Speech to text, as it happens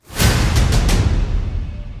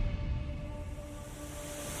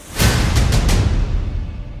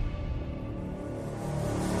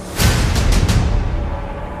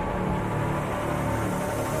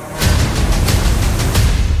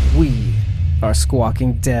Our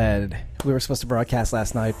Squawking Dead. We were supposed to broadcast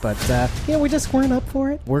last night, but we just weren't up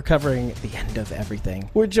for it. We're covering the end of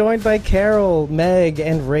everything. We're joined by Carol, Meg,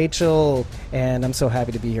 and Rachel, and I'm so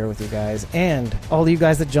happy to be here with you guys. And all you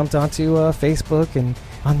guys that jumped onto Facebook and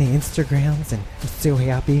on the Instagrams, and I'm so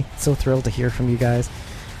happy, so thrilled to hear from you guys.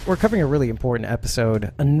 We're covering a really important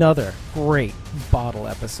episode, another great bottle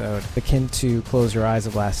episode, akin to Close Your Eyes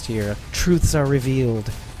of last year. Truths are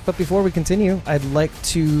revealed. But before we continue, I'd like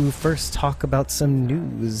to first talk about some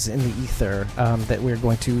news in the ether that we're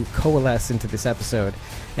going to coalesce into this episode.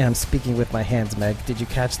 And I'm speaking with my hands, Meg. Did you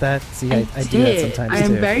catch that? See, I do that sometimes too. I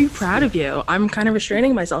am very proud of you. I'm kind of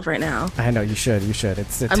restraining myself right now. I know, you should.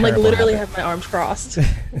 It's I'm like literally have my arms crossed.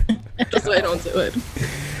 Just so I don't do it.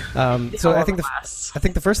 So I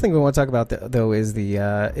think the first thing we want to talk about though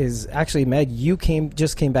is actually, Meg, you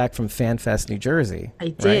just came back from FanFest New Jersey. I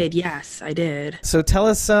did, yes, I did. So tell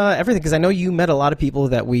us everything, because I know you met a lot of people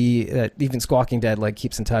that even Squawking Dead like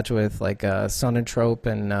keeps in touch with, like Sun and Trope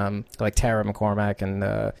and like Tara McCormack,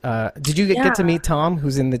 and did you get to meet Tom,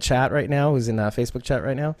 who's in the chat right now, who's in Facebook chat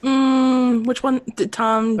right now? Which one did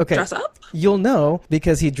Tom dress up? You'll know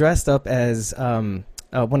because he dressed up as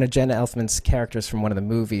one of Jenna Elfman's characters from one of the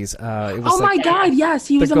movies. It was my God, yes.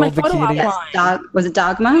 He was in my photo outline. Was it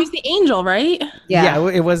Dogma? He was the angel, right? Yeah,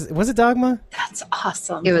 it was it Dogma? That's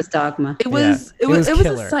awesome. It was Dogma. It was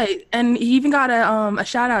a sight. And he even got a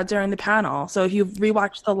shout out during the panel. So if you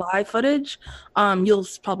rewatch the live footage, you'll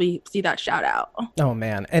probably see that shout out. Oh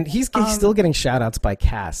man. And he's still getting shout outs by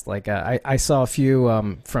cast. Like I saw a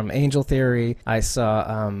few from Angel Theory. I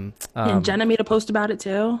saw and Jenna made a post about it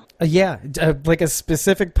too. Like a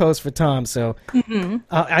specific post for Tom. So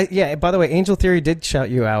by the way, Angel Theory did shout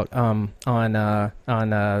you out on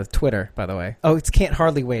Twitter, by the way. Oh, it's Can't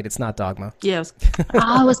Hardly Wait. It's not Dogma. Yeah. It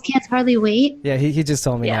was Can't Hardly Wait. Yeah, he just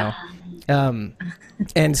told me now.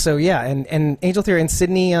 And so and Angel Theory and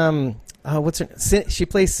Sydney what's her? She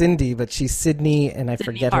plays Cindy, but she's Sydney, and I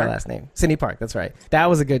forget her last name. Sydney Park. That's right. That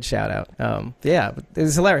was a good shout out. It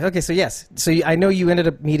was hilarious. Okay, so yes, I know you ended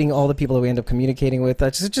up meeting all the people that we ended up communicating with.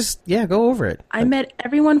 Just go over it. I met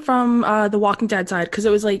everyone from the Walking Dead side, because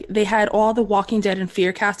it was like they had all the Walking Dead and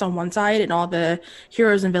Fear cast on one side and all the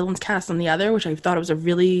Heroes and Villains cast on the other, which I thought it was a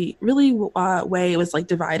really, really way it was like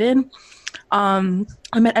divided. I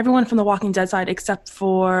met everyone from the Walking Dead side except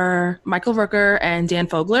for Michael Rooker and Dan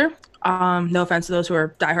Fogler. No offense to those who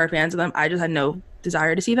are diehard fans of them. I just had no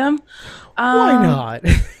desire to see them. Why not?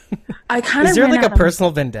 I kind of Is there like a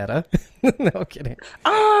personal vendetta? No kidding.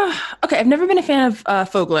 Okay, I've never been a fan of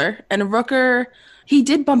Fogler, and Rooker. He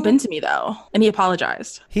did bump into me though, and he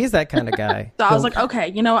apologized. He's that kind of guy. So I was like,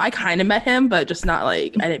 okay, I kind of met him, but just not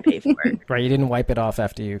like I didn't pay for it. Right, you didn't wipe it off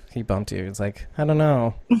after he bumped you. It's like, I don't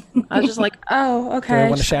know. I was just like, oh, okay. Do I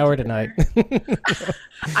want to shower tonight?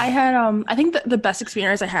 I had I think the best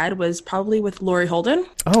experience I had was probably with Laurie Holden.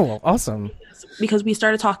 Oh, awesome. Because we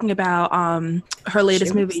started talking about her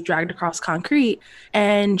latest movie, Dragged Across Concrete,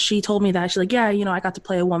 and she told me that she's like, I got to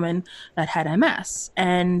play a woman that had MS,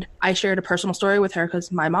 and I shared a personal story with her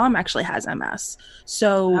because my mom actually has MS.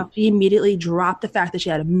 So she immediately dropped the fact that she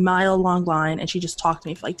had a mile-long line, and she just talked to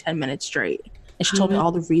me for like 10 minutes straight. And she told me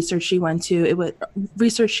all the research she went to. It was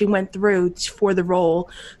research she went through for the role,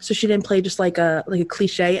 so she didn't play just like a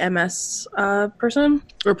cliche MS person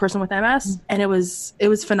or person with MS. And it was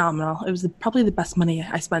phenomenal. It was probably the best money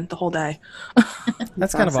I spent the whole day.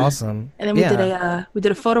 That's kind of awesome. And then we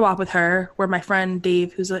did a photo op with her where my friend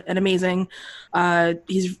Dave, who's an amazing,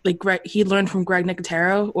 he's like Greg. He learned from Greg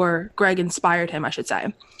Nicotero, or Greg inspired him, I should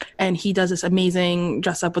say. And he does this amazing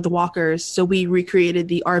dress up with the walkers. So we recreated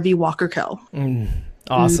the RV walker kill.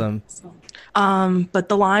 Awesome. But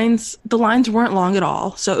the lines weren't long at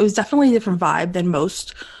all. So it was definitely a different vibe than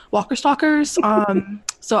most walker stalkers.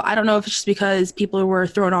 So I don't know if it's just because people were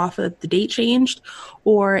thrown off that the date changed,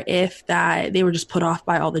 or if that they were just put off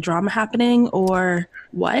by all the drama happening, or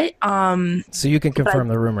what. So you can confirm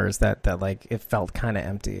the rumors that like it felt kind of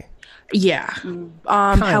empty. Yeah.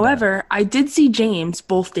 However, I did see James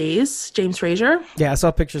both days, James Frazier. Yeah, I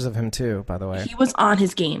saw pictures of him too, by the way. He was on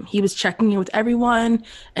his game. He was checking in with everyone,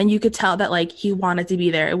 and you could tell that like he wanted to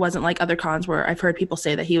be there. It wasn't like other cons where I've heard people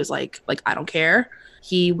say that he was like I don't care.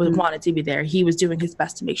 He wanted to be there. He was doing his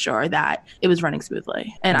best to make sure that it was running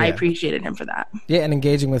smoothly, and I appreciated him for that. Yeah, and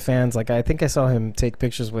engaging with fans. Like I think I saw him take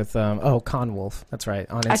pictures with Con Wolf. That's right,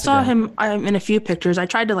 on Instagram. I saw him in a few pictures. I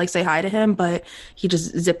tried to say hi to him, but he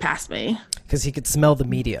just zipped past me because he could smell the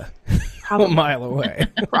media. Probably. A mile away.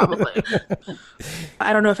 Probably.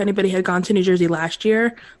 I don't know if anybody had gone to New Jersey last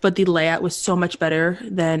year, but the layout was so much better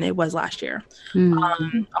than it was last year.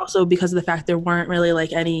 Also because of the fact there weren't really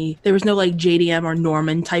like there was no like JDM or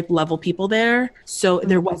Norman type level people there. So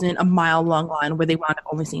there wasn't a mile long line where they wound up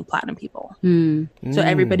only seeing platinum people. So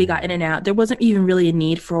everybody got in and out. There wasn't even really a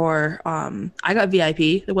need for, I got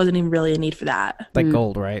VIP. There wasn't even really a need for that. Like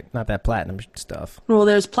gold, right? Not that platinum stuff. Well,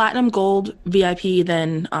 there's platinum, gold, VIP,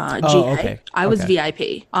 then GA. Okay. I was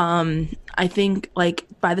VIP. I think like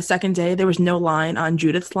by the second day there was no line on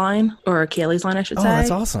Judith's line, or Kaylee's line, I should say. Oh,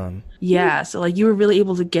 that's awesome. Yeah, so like you were really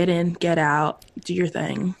able to get in, get out, do your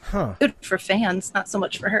thing. Huh. Good for fans, not so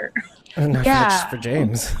much for her. Not Yeah. much for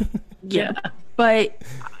James. Yeah. But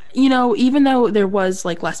you know, even though there was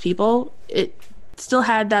like less people, it still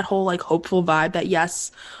had that whole like hopeful vibe that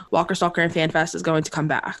yes, Walker Stalker and FanFest is going to come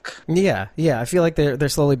back. Yeah. I feel like they're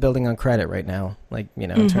slowly building on credit right now. Like, you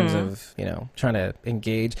know, in terms of, you know, trying to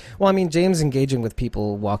engage. Well, I mean, James engaging with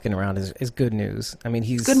people walking around is good news. I mean,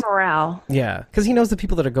 he's Good morale. Yeah, because he knows the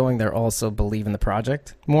people that are going there also believe in the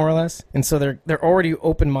project, more or less, and so they're already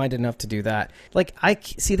open-minded enough to do that. Like,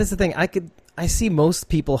 see, that's the thing. I see most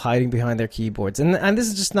people hiding behind their keyboards, and this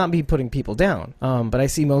is just not me putting people down. But I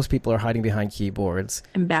see most people are hiding behind keyboards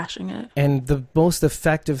And bashing it. and the most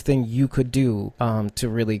effective thing you could do to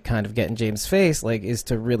really kind of get in James' face, like, is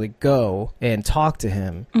to really go and talk to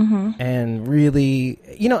him and really,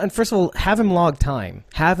 you know, and first of all, have him log time,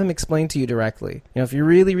 have him explain to you directly. You know, if you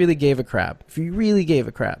really gave a crap,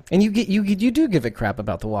 and you do give a crap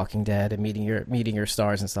about The Walking Dead and meeting your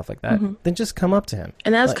stars and stuff like that, then just come up to him.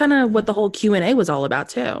 And that's kind of what the whole Q&A was all about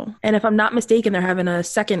too. And if I'm not mistaken, they're having a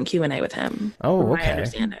second Q&A with him. Oh, from okay. my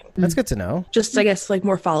understanding. That's good to know. Just, I guess, like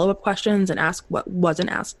more follow-up questions and ask what wasn't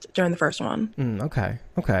asked during the first one. Okay.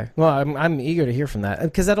 Well, I'm eager to hear from that,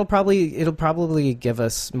 because it'll probably give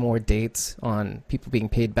us more dates on people being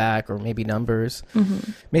paid back, or maybe numbers,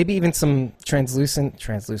 maybe even some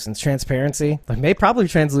transparency, like probably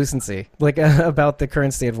translucency, like about the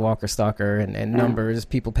current state of Walker Stalker and numbers.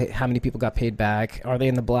 How many people got paid back? Are they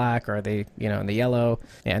in the black? Are they, you know, in the yellow?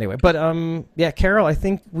 Yeah, anyway, but yeah, Carol, I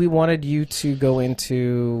think we wanted you to go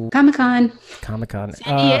into Comic-Con. Comic-Con.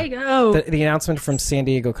 San Diego. The announcement from San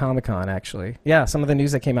Diego Comic-Con, actually. Yeah, some of the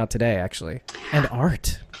news that came out today, actually. And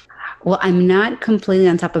art. Well, I'm not completely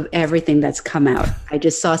on top of everything that's come out. I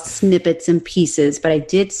just saw snippets and pieces, but I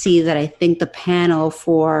did see that I think the panel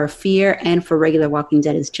for Fear and for regular Walking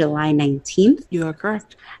Dead is July 19th. You are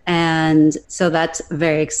correct. And so that's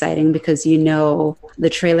very exciting because, you know, the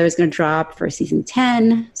trailer is going to drop for season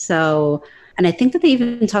 10. So, and I think that they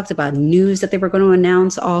even talked about news that they were going to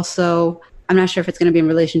announce also. I'm not sure if it's going to be in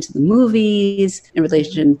relation to the movies, in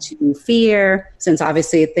relation to Fear, since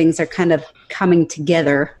obviously things are kind of coming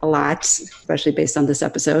together a lot, especially based on this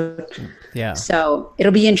episode. Yeah. So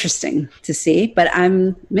it'll be interesting to see, but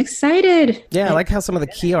I'm excited. Yeah, I like how some of the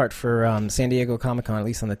key art for San Diego Comic-Con, at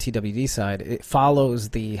least on the TWD side, it follows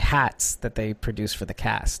the hats that they produce for the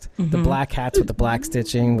cast. The black hats with the black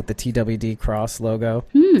stitching with the TWD cross logo.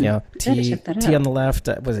 You know, T on the left,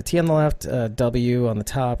 was it T on the left, W on the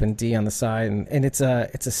top, and D on the side. And it's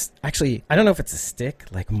actually, I don't know if it's a stick,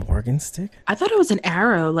 like Morgan's stick. I thought it was an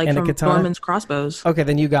arrow, like And a from katana? Norman's crossbows. Okay,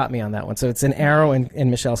 then you got me on that one. So it's an arrow, and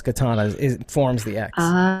Michelle's katana forms the X.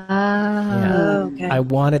 Okay. I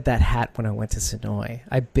wanted that hat when I went to Sonoy.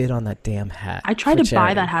 I bid on that damn hat. I tried for to buy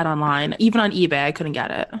charity. that hat online, even on eBay. I couldn't get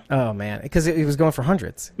it. Oh man, because it was going for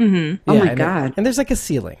hundreds. Oh my God. And there's like a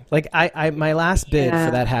ceiling. Like I my last bid Yeah.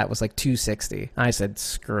 for that hat was like $260. I said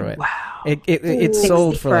screw it. Wow. It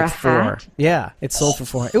sold for like for a $4. hat? Yeah, it sold for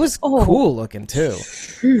 $4. It was cool looking too.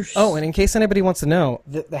 Oh, and in case anybody wants to know,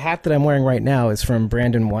 the hat that I'm wearing right now is from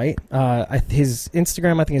Brandon White. His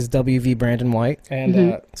Instagram, I think, is WV Brandon White,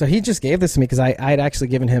 and so he just gave this to me because I had actually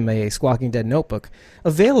given him a Squawking Dead notebook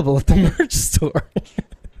available at the merch store.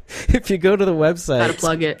 If you go to the website, Gotta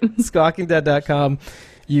plug it. squawkingdead.com,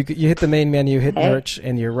 you hit the main menu, hit merch,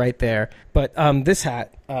 and you're right there. But this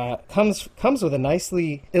hat comes with a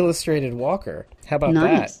nicely illustrated walker. How about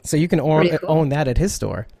Nice. that? So you can Pretty cool. own that at his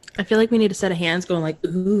store. I feel like we need a set of hands going like,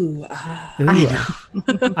 ooh, Ooh.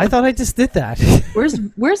 I thought I just did that.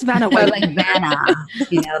 where's Vanna Or White? like Vanna,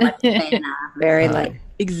 you know, like Vanna. Very like.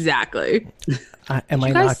 Exactly. Am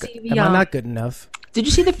I guys see the, not good enough? Did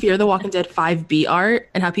you see the Fear the Walking Dead 5B art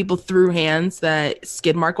and how people threw hands that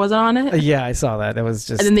skid mark wasn't on it? Yeah, I saw that. It was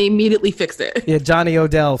just. And then they immediately fixed it. Yeah, Johnny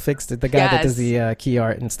Odell fixed it. The guy that does Yes. the key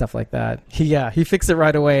art and stuff like that. He fixed it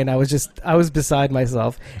right away, and I was beside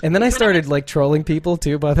myself. And then I started like trolling people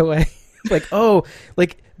too. By the way, Like, oh,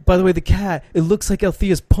 like, by the way, the cat, it looks like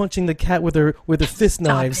Althea's punching the cat with her fist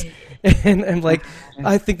knives. And like,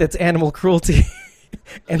 I think that's animal cruelty.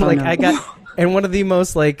 And like, I got... And one of the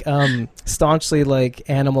most like staunchly like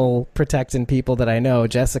animal protecting people that I know,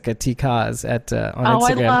 Jessica T. Kaz at on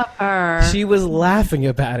Instagram. I love her. She was laughing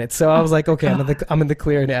about it, so I was like, okay, I'm in the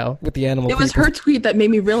clear now with the animal. It was her tweet that made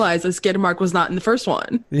me realize that skid mark was not in the first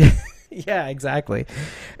one. Yeah, exactly.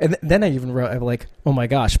 And then I even wrote, I'm like, oh my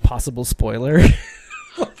gosh, possible spoiler.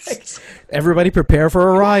 Like, everybody prepare for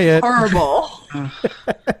a riot. Horrible.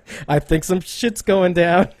 I think some shit's going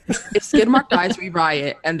down. If skid mark dies, we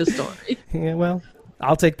riot. End of story. Yeah, well,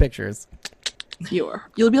 I'll take pictures.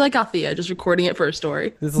 You'll be like Althea, just recording it for a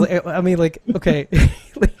story. This is like, I mean, like, okay,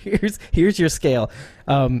 like, here's your scale,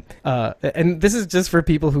 and this is just for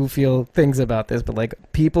people who feel things about this, but like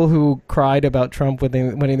people who cried about Trump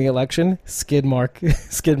winning the election, skid mark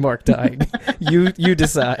died. You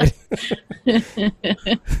decide.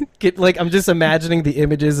 I'm just imagining the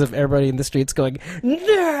images of everybody in the streets going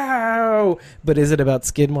no, but is it about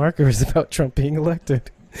skid mark or is it about Trump being elected?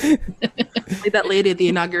 Like that lady at the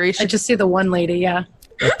inauguration. I just see the one lady, yeah.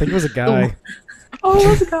 I think it was a guy. Oh, it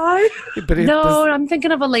was a guy? But I'm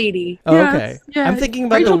thinking of a lady. Oh, okay. Yeah. I'm thinking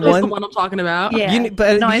about Rachel the knows the one I'm talking about. Yeah.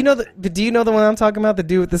 Do you know the one I'm talking about? The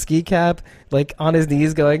dude with the ski cap, like on his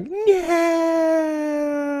knees, going no.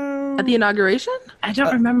 At the inauguration? I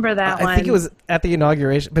don't remember that one. I think it was at the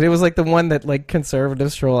inauguration, but it was like the one that like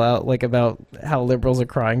conservatives troll out, like about how liberals are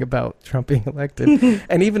crying about Trump being elected.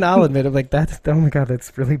 And even I'll admit it, like that. Oh my god,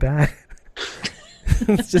 that's really bad.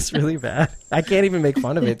 It's just really bad. I can't even make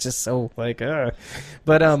fun of it. It's just so like,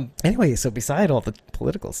 But anyway, so beside all the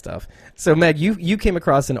political stuff, so Meg, you came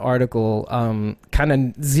across an article, kind of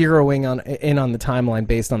zeroing in on the timeline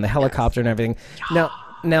based on the helicopter and everything.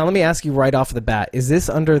 Now, let me ask you right off the bat, is this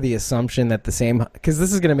under the assumption that because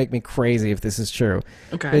this is going to make me crazy if this is true.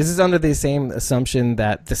 Okay. Is this under the same assumption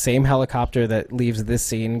that the same helicopter that leaves this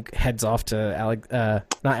scene heads off to,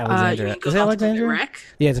 not Alexandria. Is it Alexandria? Rick?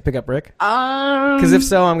 Yeah, to pick up Rick? Because if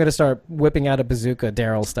so, I'm going to start whipping out a bazooka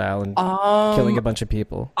Daryl style and killing a bunch of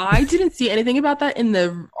people. I didn't see anything about that in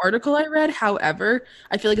the article I read. However,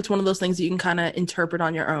 I feel like it's one of those things that you can kind of interpret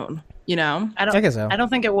on your own. You know, I guess so. I don't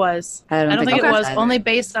think it was. I don't think it was either. only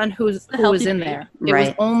based on who was in there. It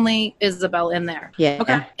was only Isabel in there. Yeah.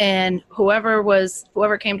 Okay. And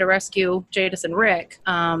whoever came to rescue Jadis and Rick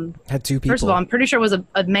had two people. First of all, I'm pretty sure it was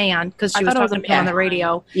a man because she was talking on the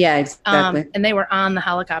radio. Yeah, exactly. And they were on the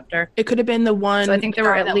helicopter. It could have been the one. So I think there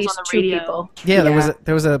were at least two people. Yeah,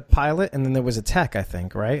 there was a pilot and then there was a tech, I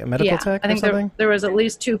think, right? A medical tech. I think or something? there was at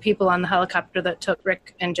least two people on the helicopter that took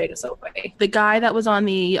Rick and Jadis away. The guy that was on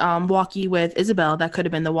the walkie with Isabel, that could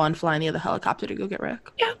have been the one flying the other helicopter to go get Rick.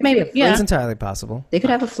 Yeah, maybe. Yeah, it's entirely possible. They could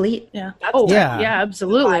have a fleet. Yeah. Yeah,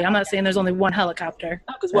 absolutely. I'm not saying there's only one helicopter.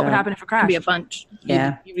 Because what would happen if it crashed? Could be a bunch.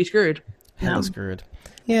 Yeah, you'd be screwed. Hella screwed.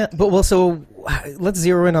 Yeah, but so let's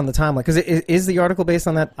zero in on the timeline because is the article based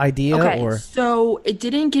on that idea? Okay, or so it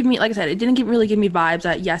didn't give me, like I said, really give me vibes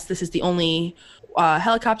that yes, this is the only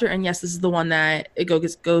helicopter, and yes, this is the one that it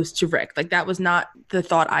goes to Rick. Like that was not the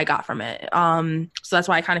thought I got from it. So that's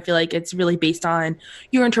why I kind of feel like it's really based on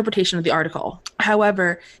your interpretation of the article.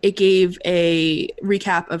 However, it gave a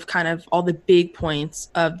recap of kind of all the big points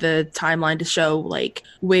of the timeline to show like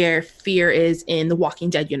where Fear is in the Walking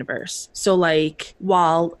Dead universe. So like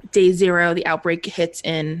while day 0, the outbreak hits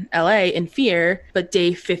in LA in Fear, but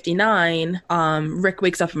day 59, Rick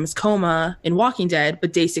wakes up from his coma in Walking Dead,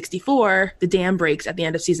 but day 64, the dam breaks at the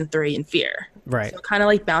end of season 3 in Fear. Right. So it kind of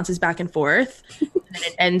like bounces back and forth. And then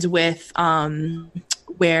it ends with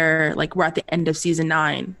where like we're at the end of season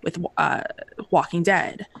 9 with Walking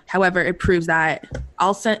Dead. However, it proves that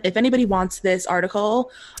I'll send, if anybody wants this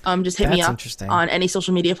article, just hit me up on any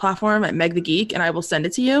social media platform at Meg the Geek and I will send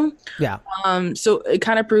it to you. Yeah. So it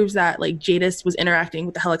kind of proves that like Jadis was interacting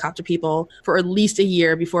with the helicopter people for at least a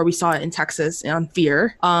year before we saw it in Texas on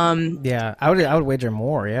Fear. Yeah, I would wager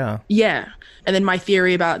more. Yeah. Yeah. And then my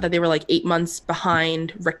theory about that they were like 8 months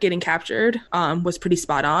behind Rick getting captured was pretty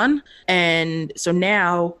spot on. And so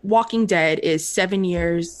now Walking Dead is 7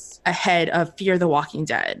 years ahead of Fear the Walking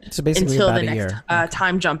Dead. So basically until about the a next year.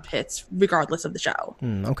 Time jump hits, regardless of the show.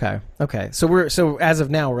 Okay. So as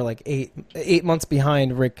of now we're like 8 months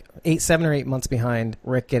behind Rick. 7 or 8 months behind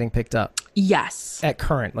Rick getting picked up. Yes. At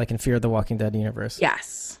current, like in Fear the Walking Dead universe.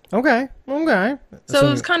 Yes. Okay. So it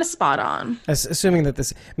was kind of spot on. Assuming that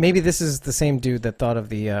this is the same dude that thought of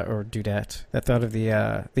the or dudette that thought of the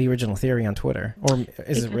original theory on Twitter, or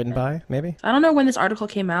is it written by maybe? I don't know when this article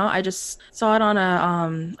came out. I just saw it on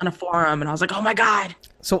a forum, and I was like, oh my god.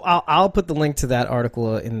 So I'll put the link to that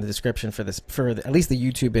article in the description for at least the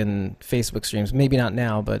YouTube and Facebook streams. Maybe not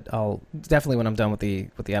now, but I'll definitely when I'm done with the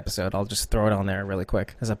episode, I'll just throw it on there really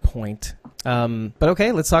quick as a point. But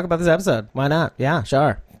okay, let's talk about this episode. Why not? Yeah,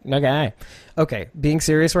 sure. Okay, being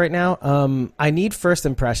serious right now, I need first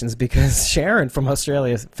impressions because Sharon from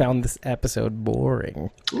Australia found this episode boring.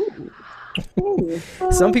 Ooh.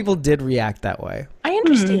 Some people did react that way. I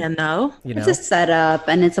understand, though. It's a setup,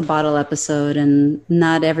 and it's a bottle episode, and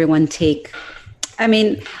not everyone take... I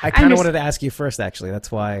kind of wanted to ask you first, actually.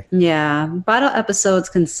 That's why. Yeah. Bottle episodes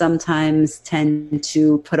can sometimes tend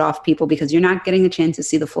to put off people because you're not getting a chance to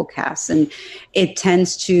see the full cast. And it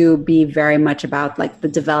tends to be very much about like the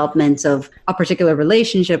development of a particular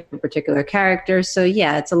relationship, a particular character. So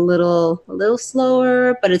yeah, it's a little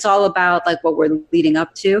slower, but it's all about like what we're leading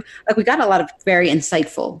up to. Like we got a lot of very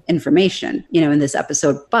insightful information, in this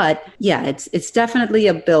episode. But yeah, it's definitely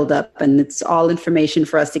a buildup, and it's all information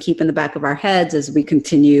for us to keep in the back of our heads as we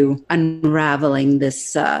continue unraveling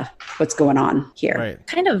this, what's going on here. Right.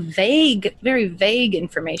 Kind of vague, very vague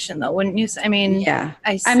information, though, wouldn't you say? Yeah.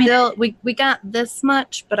 We got this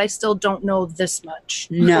much, but I still don't know this much.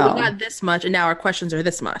 No. We got this much, and now our questions are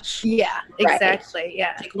this much. Yeah, exactly. Right.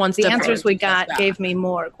 Yeah. Take one the step answers forward, we got gave me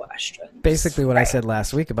more questions. Basically what I said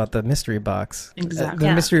last week about the mystery box. Exactly.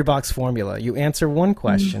 The mystery box formula. You answer one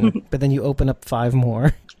question, but then you open up 5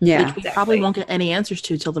 more. Yeah. Which we probably won't get any answers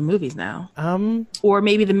to till the movies now. Or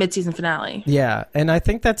maybe the mid-season finale. Yeah, and I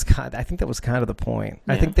think that was kind of the point.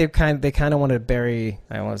 Yeah. I think they kind of wanted to bury.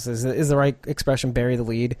 Is the right expression bury the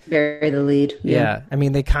lead? Bury the lead. Yeah.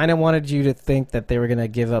 They kind of wanted you to think that they were going to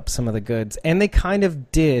give up some of the goods, and they kind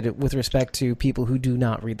of did with respect to people who do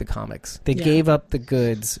not read the comics. They gave up the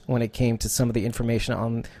goods when it came to some of the information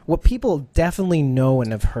on what people definitely know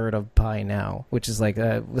and have heard of by now, which is like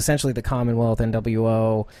essentially the Commonwealth,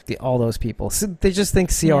 NWO, all those people. So they just think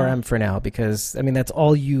CRM for now because that's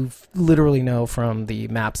all you literally know from the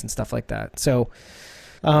maps and stuff like that. So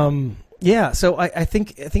so I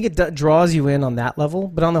think it draws you in on that level,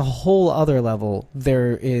 but on the whole other level,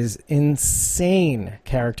 there is insane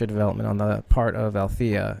character development on the part of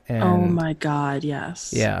Althea. And, oh my God,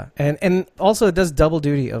 yes. Yeah, and also it does double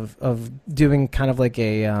duty of doing kind of like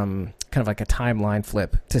a timeline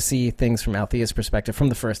flip to see things from Althea's perspective from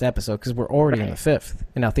the first episode because we're already in the 5th,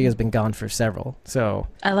 and Althea's been gone for several. So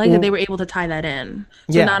I like that they were able to tie that in.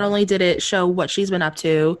 So not only did it show what she's been up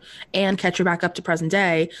to and catch her back up to present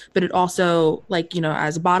day, but it also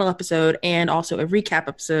as a bottle episode and also a recap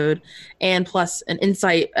episode and plus an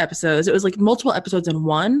insight episode. So it was like multiple episodes in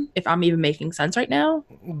one, if I'm even making sense right now.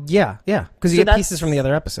 Yeah, because you get pieces from the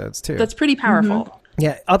other episodes too. That's pretty powerful. Mm-hmm.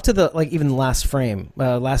 Yeah, up to the even the last frame,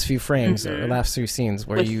 last few frames or last few scenes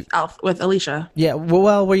where with Alicia. Yeah,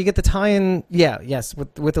 well, where you get the tie-in. Yeah, yes,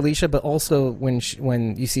 with Alicia, but also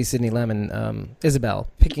when you see Sydney Lemon, Isabel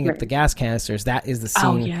picking up the gas canisters. That is the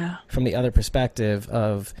scene from the other perspective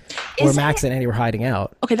of where Max and Andy were hiding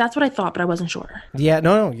out. Okay, that's what I thought, but I wasn't sure. Yeah,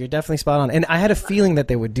 no, you're definitely spot on, and I had a feeling that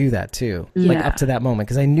they would do that too, like up to that moment,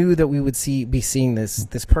 because I knew that we would be seeing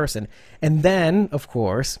this person, and then of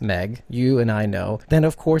course, Meg, you and I know. Then,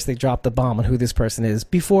 of course, they drop the bomb on who this person is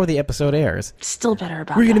before the episode airs. Still better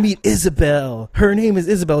about We're going to meet Isabel. Her name is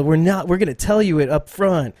Isabel. We're going to tell you it up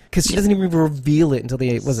front because she doesn't even reveal it until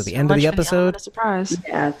the end of the episode? A surprise.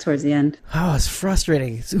 Yeah, towards the end. Oh, it's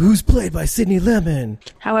frustrating. So who's played by Sydney Lemon?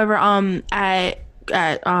 However, at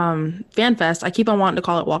FanFest, I keep on wanting to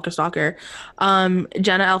call it Walker Stalker. Jenna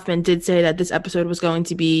Elfman did say that this episode was going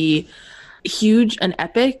to be huge and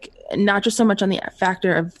epic, not just so much on the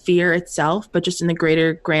factor of fear itself, but just in the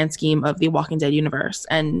greater grand scheme of the Walking Dead universe.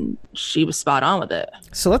 And she was spot on with it.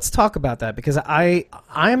 So let's talk about that because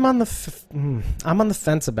I'm on the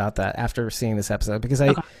fence about that after seeing this episode because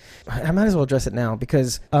I might as well address it now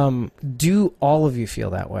because do all of you feel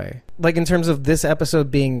that way? Like in terms of this episode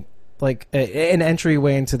being like an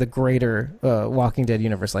entryway into the greater Walking Dead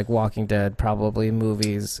universe, like Walking Dead, probably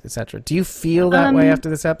movies, etc. Do you feel that way after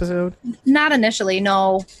this episode? Not initially,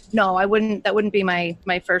 no, I wouldn't. That wouldn't be my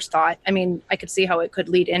first thought. I could see how it could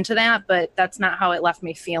lead into that, but that's not how it left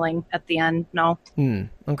me feeling at the end. No.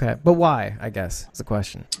 Okay, but why? I guess is the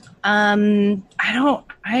question. I'm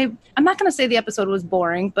not going to say the episode was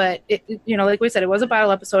boring, but it, like we said, it was a battle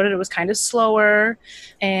episode and it was kind of slower,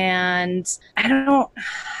 and I don't know.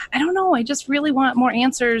 I just really want more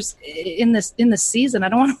answers in this season. I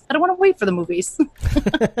don't want to wait for the movies.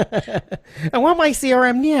 I want my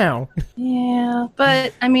CRM now. Yeah,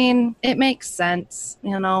 but it makes sense. They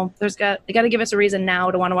got to give us a reason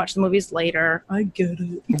now to want to watch the movies later. I get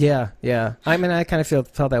it. Yeah. I kind of feel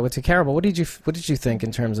felt that way too. Carol, but what did you think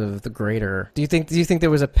in terms of the greater? Do you think there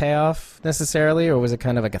was a payoff necessarily, or was it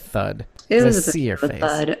kind of like a thud? It was a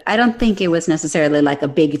thud. I don't think it was necessarily like a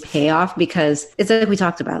big payoff, because it's like we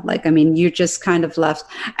talked about. Like, I mean, you're just kind of left.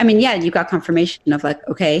 I mean, yeah, you got confirmation of like,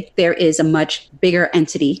 okay, there is a much bigger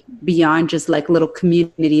entity beyond just like little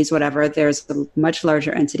communities, whatever. There's a much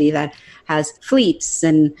larger entity that has fleets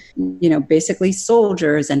and, you know, basically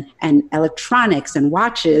soldiers and electronics and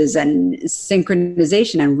watches and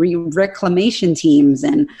synchronization and reclamation teams,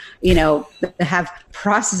 and, you know, they have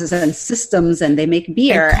processes and systems, and they make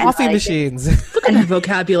beer and coffee machines and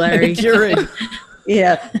vocabulary.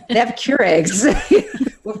 Yeah, they have Keurigs.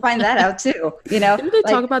 We'll find that out too. You know, didn't they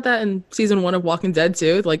talk about that in season 1 of Walking Dead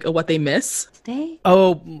too? Like what they miss?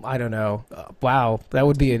 Oh, I don't know. Wow, that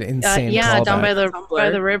would be an insane. Yeah, callback. down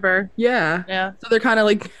by the river. Yeah. So they're kind of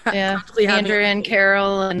like Andrew and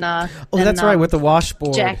Carol and that's right, with the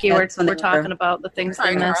washboard. Jackie, we're talking about the things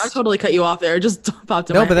they missed. I totally cut you off there. Just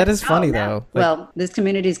popped in No, my but head. that is funny though. Like, well, this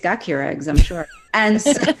community's got Keurigs, I'm sure. And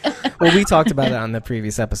so, well, we talked about it on the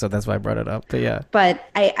previous episode. That's why I brought it up. But yeah. But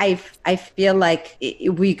I feel like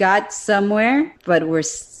we got somewhere, but we're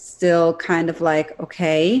still kind of like,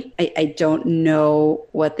 okay, I don't know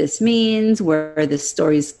what this means, where this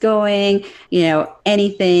story's going, you know,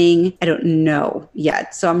 anything. I don't know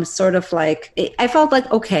yet. So I'm sort of like, I felt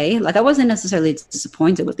like, okay, like I wasn't necessarily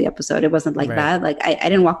disappointed with the episode. It wasn't like that. Like I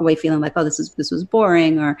didn't walk away feeling like, oh, this was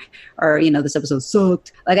boring, or, you know, this episode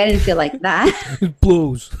sucked. Like I didn't feel like that. It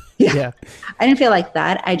blows. Yeah. I didn't feel like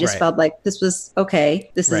that. I just felt like this was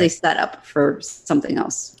okay. This is a setup for something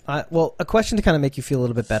else. Well, a question to kind of make you feel a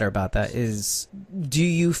little bit better about that is, do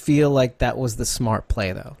you feel like that was the smart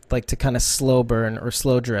play, though? Like to kind of slow burn or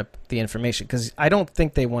slow drip the information? Because I don't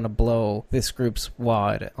think they want to blow this group's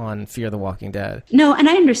wad on Fear the Walking Dead. No, and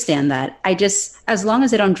I understand that. I just, as long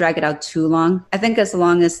as they don't drag it out too long, I think as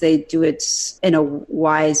long as they do it in a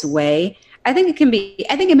wise way, I think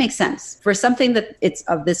it makes sense for something that it's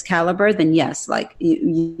of this caliber. Then yes, like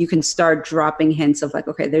you can start dropping hints of like,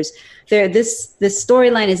 okay, this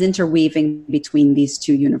storyline is interweaving between these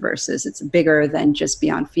two universes. It's bigger than just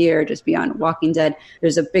Beyond Fear, just beyond Walking Dead.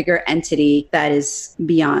 There's a bigger entity that is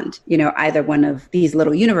beyond, you know, either one of these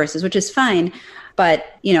little universes, which is fine.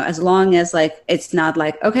 But, you know, as long as like, it's not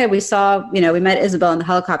like, okay, we met Isabel and the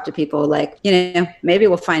helicopter people, like, you know, maybe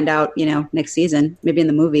we'll find out, you know, next season, maybe in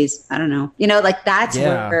the movies. I don't know. You know, like that's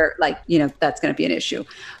where like, you know, that's going to be an issue.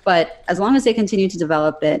 But as long as they continue to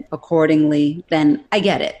develop it accordingly, then I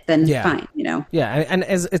get it. Then fine, you know? Yeah. And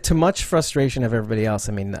as to much frustration of everybody else,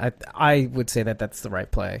 I mean, I would say that that's the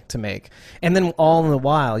right play to make. And then all in the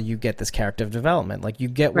while, you get this character development. Like you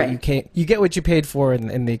get what you get what you paid for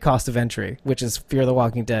in the cost of entry, which is Fear the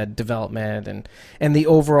Walking Dead development and the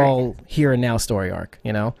overall here and now story arc,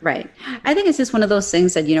 you know? Right. I think it's just one of those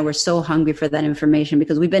things that, you know, we're so hungry for that information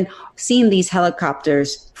because we've been seeing these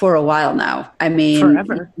helicopters for a while now. I mean,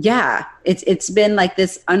 forever. Yeah. It's been like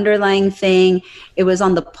this underlying thing. It was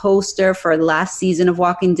on the poster for last season of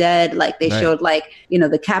Walking Dead. Like they showed like, you know,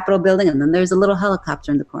 the Capitol building and then there's a little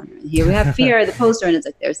helicopter in the corner. And here we have Fear, the poster, and it's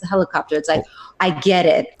like, there's the helicopter. It's like, I get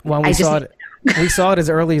it. When we saw it. We saw it as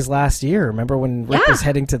early as last year. Remember when Rick was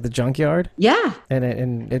heading to the junkyard? Yeah.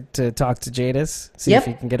 And to talk to Jadis, see if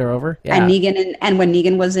he can get her over? Yeah. And Negan, and when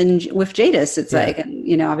Negan was with Jadis, it's like, and,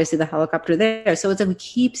 you know, obviously the helicopter there. So it's like we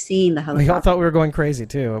keep seeing the helicopter. We all thought we were going crazy,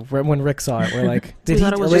 too. When Rick saw it, we're like,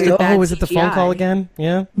 was it the phone call again?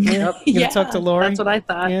 Yeah? Yep. You gonna talk to Lori? That's what I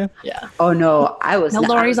thought. Yeah. Oh, no.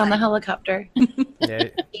 Lori's on the helicopter.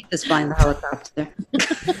 Keith is flying the helicopter.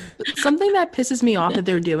 Something that pisses me off that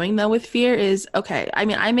they're doing, though, with Fear is, okay, I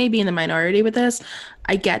mean, I may be in the minority with this.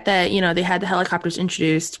 I get that, you know, they had the helicopters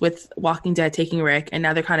introduced with Walking Dead taking Rick, and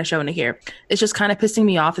now they're kind of showing it here. It's just kind of pissing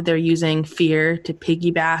me off that they're using Fear to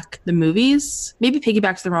piggyback the movies. Maybe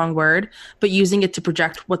piggyback's the wrong word, but using it to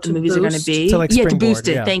project what the movies are going to be. To boost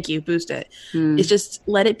it. Yeah. Thank you. Boost it. It's just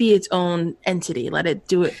let it be its own entity. Let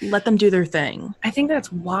them do their thing. I think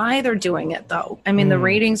that's why they're doing it, though. I mean, the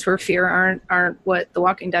ratings for Fear aren't what The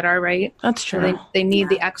Walking Dead are, right? That's true. So they need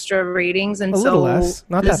the extra ratings, and a little less.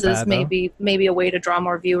 Not this that bad, is maybe a way to draw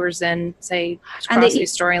more viewers in, say, across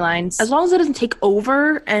these storylines. As long as it doesn't take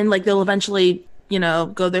over, and like they'll eventually, you know,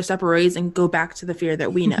 go their separate ways and go back to the Fear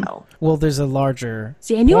that we know. Well, there's a larger...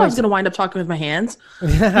 See, I knew I was going to wind up talking with my hands.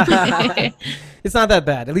 It's not that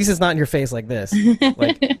bad. At least it's not in your face like this.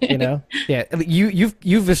 Like, you know? Yeah.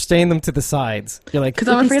 You've restrained them to the sides. You're like... Because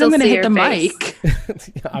I'm afraid I'm going to hit the mic.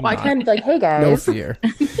 I can't be like, hey, guys. No fear.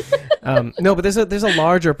 No, but there's a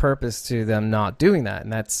larger purpose to them not doing that,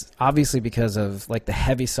 and that's obviously because of like the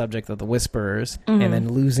heavy subject of the Whisperers, and then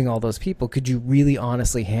losing all those people. Could you really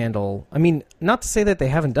honestly handle? I mean, not to say that they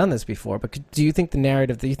haven't done this before, but do you think the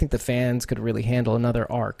narrative? Do you think the fans could really handle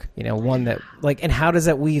another arc? You know, one that like, and how does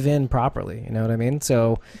that weave in properly? You know what I mean?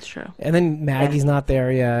 So It's true. and then Maggie's not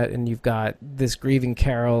there yet, and you've got this grieving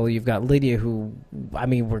Carol. You've got Lydia, who, I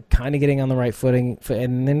mean, we're kind of getting on the right footing,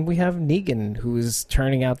 and then we have Negan, who's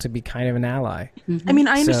turning out to be kind of an ally. I mean,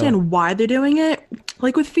 I understand why they're doing it.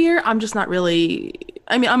 Like with Fear, I'm just not really.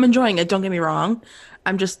 I mean, I'm enjoying it. Don't get me wrong.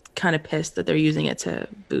 I'm just kind of pissed that they're using it to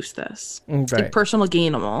boost this. It's like personal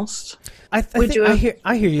gain almost. I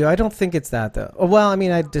hear you. I don't think it's that though. Well, I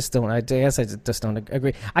mean, I just don't. I guess I just don't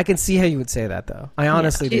agree. I can see how you would say that though. I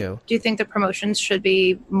honestly do. Do you think the promotions should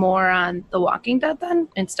be more on The Walking Dead then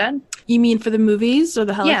instead? You mean for the movies or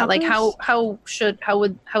the helicopters? Yeah, like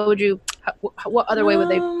what other way would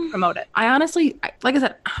they promote it? I honestly, like I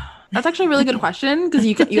said, that's actually a really good question because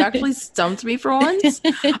you actually stumped me for once.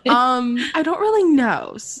 I don't really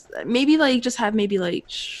know. Maybe like just have maybe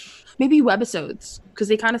webisodes because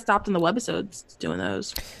they kind of stopped in the webisodes doing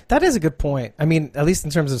those. That is a good point. I mean, at least in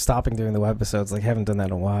terms of stopping doing the webisodes, like haven't done that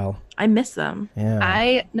in a while. I miss them. Yeah.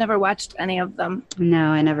 I never watched any of them. No,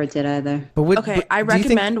 I never did either. But I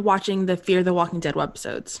recommend watching the Fear the Walking Dead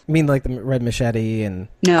webisodes. I mean, like the Red Machete and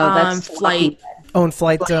No, that's Flight. Oh, and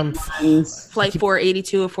Flight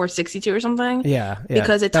 482 or 462 or something. Yeah.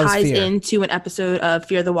 Because it that was ties Fear. into an episode of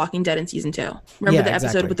Fear the Walking Dead in season 2. Remember the episode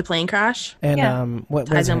exactly. with the plane crash? And Yeah. what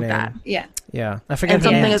Ties was her in with name? that. Yeah. Yeah, I forget. And her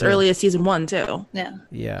something name, as too. early as season 1 too. Yeah.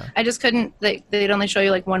 Yeah. I just couldn't. They'd only show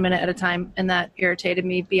you like 1 minute at a time, and that irritated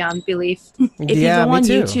me beyond belief. If you go on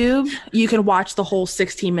YouTube, you can watch the whole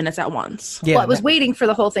 16 minutes at once. Yeah, Well, I was waiting for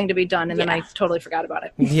the whole thing to be done, and then Yeah. I totally forgot about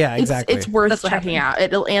it. yeah, exactly. It's worth That's what checking out.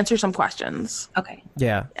 It'll answer some questions. Okay.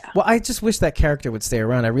 yeah. Well, I just wish that character would stay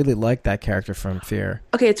around. I really like that character from Fear.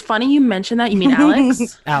 Okay, it's funny you mentioned that. You mean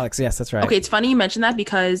Alex? Alex, yes, that's right. Okay, it's funny you mentioned that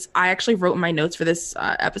because I actually wrote in my notes for this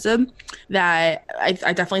episode that I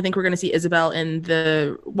definitely think we're going to see Isabel in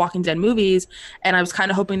the Walking Dead movies, and I was kind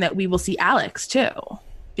of hoping that we will see Alex too,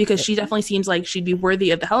 because she definitely seems like she'd be worthy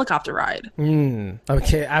of the helicopter ride.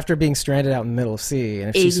 Okay, after being stranded out in the middle of the sea,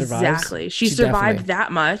 and if she survives, Exactly. She survived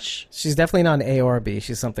that much. She's definitely not an A or a B.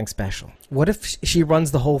 She's something special. What if she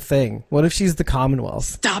runs the whole thing? What if she's the Commonwealth?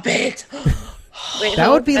 Stop it. Wait, That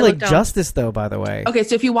would be I like looked down. justice, though. By the way. Okay,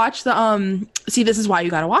 so if you watch the see, this is why you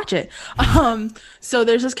gotta watch it. So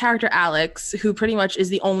there's this character Alex who pretty much is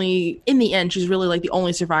the only, in the end, she's really like the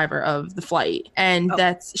only survivor of the flight, and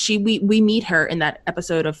that's we meet her in that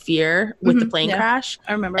episode of Fear with the plane crash.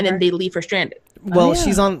 I remember and her. then they leave her stranded. Well,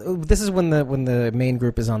 she's on. This is when the main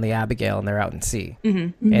group is on the Abigail and they're out in sea,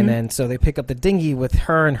 and then so they pick up the dinghy with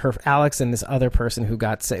her and her Alex and this other person who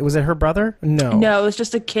got sick. Was it her brother? No, No, it was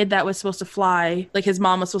just a kid that was supposed to fly. Like his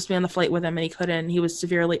mom was supposed to be on the flight with him, and he couldn't. He was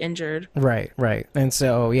severely injured. Right. And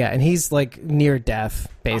so and he's like near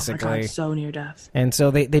death basically. Oh my God, so near death. And so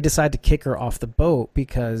they decide to kick her off the boat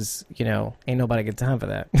because ain't nobody got time for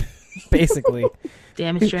that. Basically.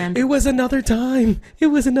 Damage strand. It was another time. It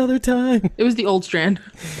was another time. It was the old strand,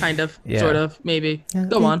 kind of, sort of, maybe.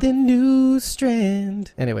 Go on. The new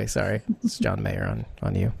strand. Anyway, sorry. It's John Mayer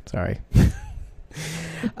on you. Sorry.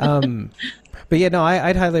 But yeah, no,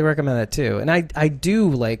 I'd highly recommend that too. And I do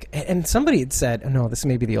like, and somebody had said, oh, no, this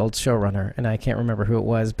may be the old showrunner, and I can't remember who it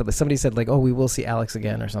was, but somebody said like, oh, we will see Alex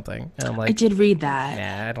again or something. And I'm like, I did read that.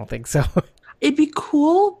 nah, I don't think so. It'd be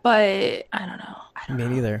cool, but I don't know. Me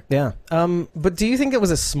neither. Yeah. But do you think it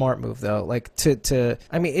was a smart move though? Like to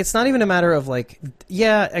I mean, it's not even a matter of like,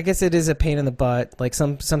 yeah, I guess it is a pain in the butt. Like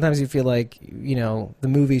sometimes you feel like, the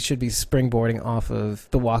movie should be springboarding off of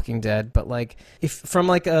The Walking Dead, but like if from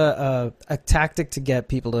like a tactic to get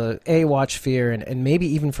people to watch Fear and maybe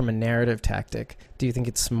even from a narrative tactic, do you think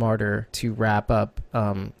it's smarter to wrap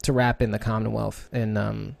in the Commonwealth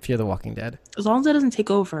in Fear the Walking Dead? As long as it doesn't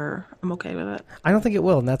take over, I'm okay with it. I don't think it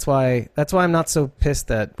will, and that's why I'm not so pissed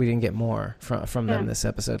that we didn't get more from them this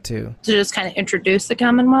episode too. To just kind of introduce the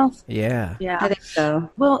Commonwealth. Yeah. Yeah. I think so.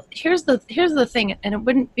 Well, here's the thing, and it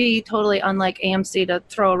wouldn't be totally unlike AMC to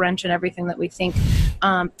throw a wrench in everything that we think.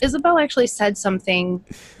 Isabel actually said something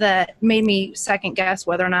that made me second guess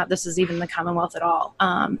whether or not this is even the Commonwealth at all.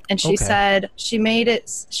 And she said she made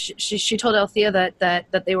it. She told Althea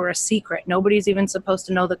that they were a secret. Nobody's even supposed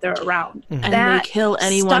to know that they're around. And That they kill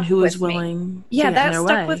anyone stuck who is with me. willing. Yeah, to get that in their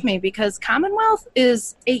stuck way. with me because Commonwealth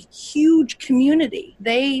is a huge community.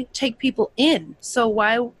 They take people in. So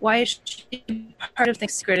why is she part of the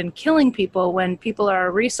secret and killing people when people are a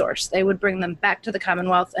resource? They would bring them back to the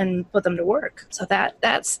Commonwealth and put them to work. So that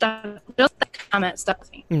that stuff, just that comment stuff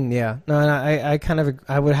with me. Yeah, no, and I kind of,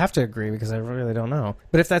 I would have to agree because I really don't know.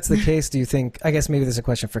 But if that's the case, do you think, I guess maybe there's a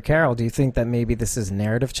question for Carol, do you think that maybe this is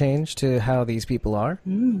narrative change to how these people are?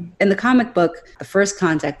 In the comic book, the first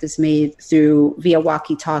contact is made via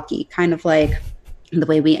walkie-talkie, kind of like the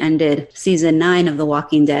way we ended season 9 of The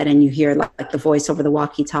Walking Dead, and you hear like the voice over the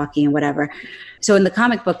walkie-talkie and whatever. So in the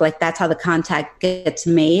comic book, like that's how the contact gets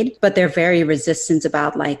made, but they're very resistant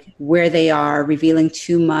about like where they are, revealing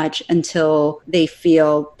too much until they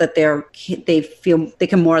feel that they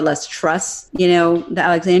can more or less trust, the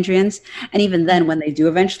Alexandrians. And even then, when they do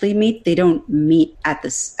eventually meet, they don't meet at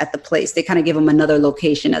the place. They kind of give them another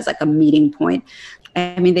location as like a meeting point.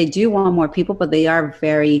 I mean, they do want more people, but they are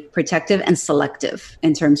very protective and selective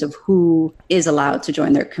in terms of who is allowed to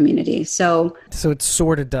join their community. So it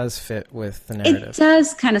sort of does fit with the narrative. It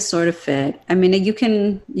does kind of sort of fit. I mean, you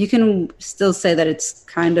can still say that it's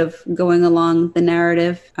kind of going along the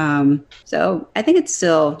narrative. So I think it's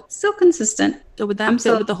still consistent. So would that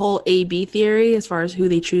fit with the whole A-B theory as far as who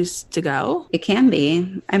they choose to go? It can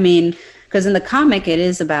be. I mean, because in the comic, it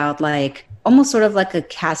is about like almost sort of like a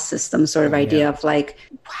caste system sort of idea of like,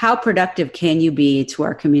 how productive can you be to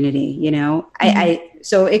our community?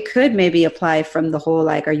 So it could maybe apply from the whole,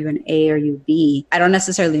 like, are you an A or you B? I don't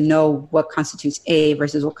necessarily know what constitutes A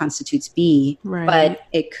versus what constitutes B, but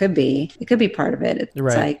it could be part of it.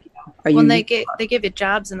 It's like, they give you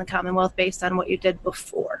jobs in the Commonwealth based on what you did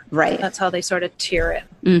before. Right. That's how they sort of tier it.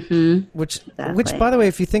 Mm-hmm. Which, by the way,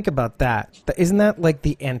 if you think about that, isn't that like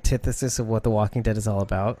the antithesis of what The Walking Dead is all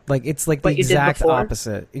about? Like, it's like the exact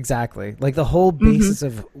opposite. Exactly. Like the whole basis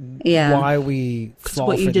of why we fall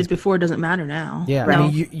what you for did before doesn't matter now. Yeah. Right. I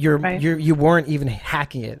mean, you weren't even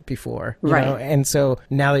hacking it before. You know? And so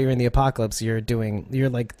now that you're in the apocalypse, you're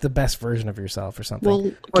like the best version of yourself or something.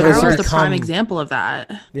 Well, Carol is the prime example of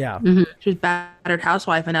that. Yeah. Mm-hmm. She was battered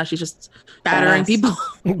housewife, and now she's just battering people.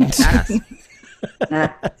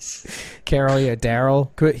 Carol,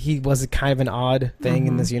 Daryl, he was kind of an odd thing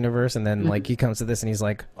in this universe, and then like he comes to this and he's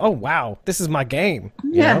like, oh wow, this is my game.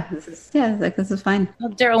 This is fine.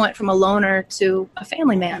 Well, Daryl went from a loner to a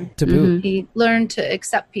family man. To boot. He learned to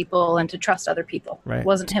accept people and to trust other people. Right. It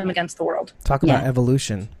wasn't him against the world. Talk about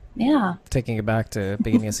evolution. Yeah. Taking it back to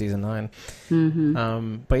beginning of season 9.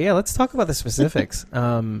 Mm-hmm. But yeah, let's talk about the specifics.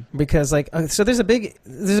 Because like, so there's a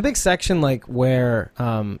big section like where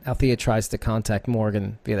Althea tries to contact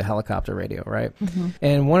Morgan via the helicopter radio, right? Mm-hmm.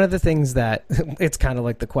 And one of the things that it's kind of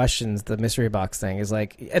like the questions, the mystery box thing is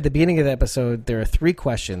like at the beginning of the episode, there are 3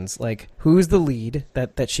 questions, like who's the lead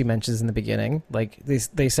that she mentions in the beginning? Like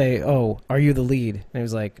they say, oh, are you the lead? And he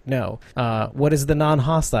was like, no. What is the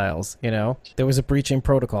non-hostiles? There was a breach in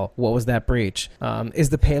protocol. What was that breach? Is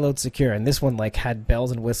the payload secure? And this one like had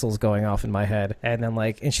bells and whistles going off in my head. And then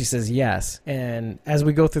and she says yes. And as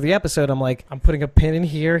we go through the episode, I'm like, I'm putting a pin in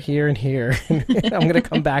here, here, and here. I'm going to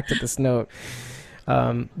come back to this note.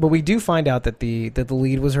 But we do find out that the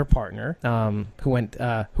lead was her partner, who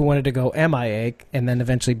wanted to go MIA and then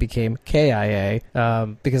eventually became KIA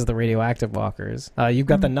because of the radioactive walkers. You've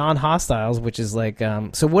got the non-hostiles, which is like,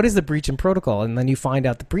 so what is the breach in protocol? And then you find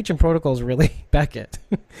out the breach in protocol is really Beckett.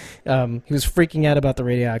 He was freaking out about the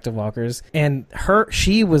radioactive walkers, and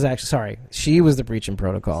she was the breach in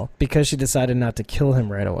protocol because she decided not to kill him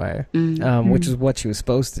right away, which is what she was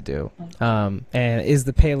supposed to do. And is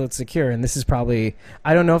the payload secure? And this is probably,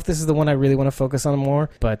 I don't know if this is the one I really want to focus on more,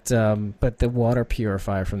 but the water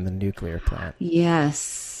purifier from the nuclear plant.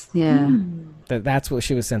 Yes. Yeah. That's what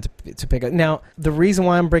she was sent to pick up. Now, the reason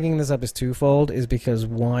why I'm bringing this up is twofold. Is because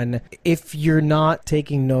one, if you're not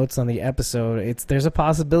taking notes on the episode, there's a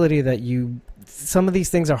possibility that some of these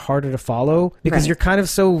things are harder to follow because you're kind of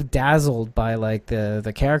so dazzled by like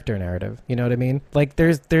the character narrative. You know what I mean? Like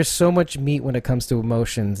there's so much meat when it comes to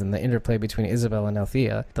emotions and the interplay between Isabel and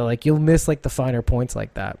Althea that like you'll miss like the finer points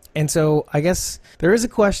like that. And so I guess there is a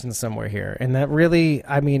question somewhere here, and that really,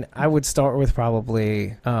 I mean, I would start with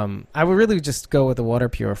probably I would really just go with the water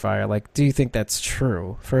purifier. Like, do you think that's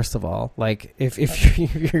true? First of all, like if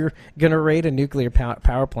you're gonna raid a nuclear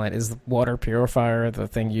power plant, is the water purifier the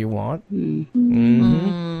thing you want? Mm-hmm.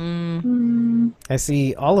 I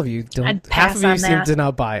see all of you don't. Half of you seem to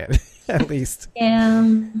not buy it. At least.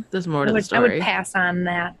 Yeah. There's more to the story. I would pass on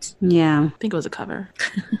that. Yeah. I think it was a cover.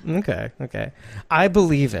 Okay. I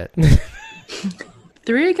believe it.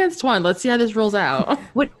 3 against 1. Let's see how this rolls out.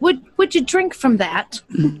 Would you drink from that?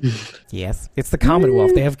 Yes. It's the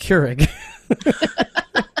Commonwealth. They have Keurig.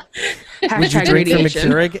 Would you drink from a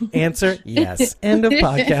Keurig? Answer, yes. End of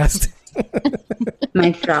podcast.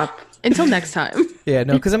 Mic drop. Until next time. Yeah,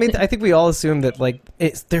 no, because I mean, I think we all assume that like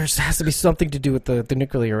there has to be something to do with the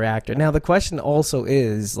nuclear reactor. Now, the question also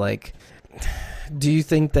is like, do you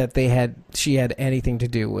think that she had anything to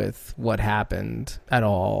do with what happened at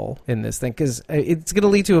all in this thing? Because it's going to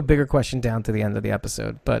lead to a bigger question down to the end of the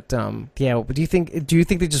episode. But yeah, do you think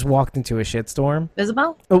they just walked into a shitstorm?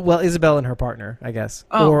 Isabel? Oh, well, Isabel and her partner, I guess.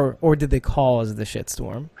 Oh. Or did they cause the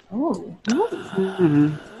shitstorm? Oh.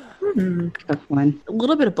 Tough one. A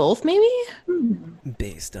little bit of both, maybe.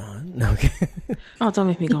 Based on no, okay. Oh, don't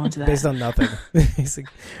make me go into that. Based on nothing.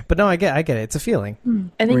 But no, I get it. It's a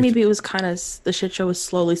feeling. I think maybe it was kind of the shit show was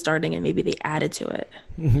slowly starting, and maybe they added to it.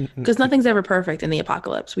 Because nothing's ever perfect in the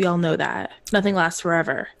apocalypse. We all know that. Nothing lasts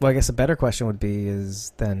forever. Well, I guess a better question would be: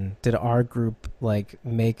 is then did our group like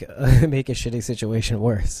make a shitty situation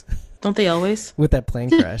worse? Don't they always? With that plane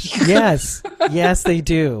crash. Yes, they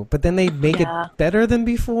do. But then they make it better than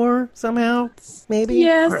before somehow, maybe?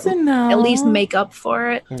 Yes and no. At least make up for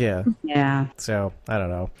it. Yeah. Yeah. So, I don't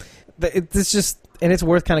know. But it's just... And it's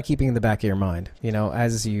worth kind of keeping in the back of your mind, you know,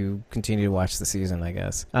 as you continue to watch the season, I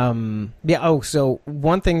guess. So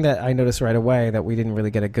one thing that I noticed right away that we didn't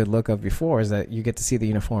really get a good look of before is that you get to see the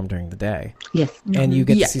uniform during the day. Yes. And you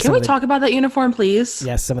get to see Can we talk about that uniform, please?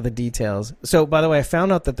 Yes, some of the details. So, by the way, I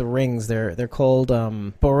found out that the rings, they're called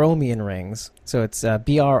Borromean rings. So it's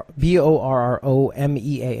Borromean,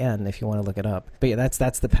 if you want to look it up. But yeah,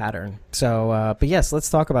 that's the pattern. So, but yes,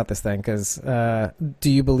 let's talk about this thing, because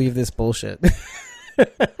do you believe this bullshit?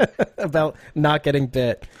 About not getting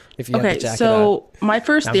bit if you have the jacket on. My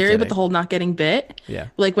first theory with the whole not getting bit,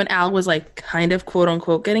 like when Al was like kind of quote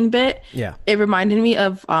unquote getting bit, it reminded me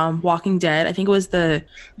of Walking Dead. I think it was the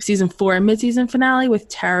season 4 mid-season finale with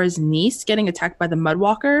Tara's niece getting attacked by the mud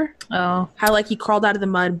walker. Oh, how like he crawled out of the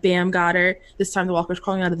mud, bam, got her. This time the walker's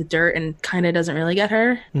crawling out of the dirt and kind of doesn't really get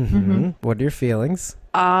her. What are your feelings?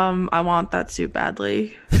 I want that suit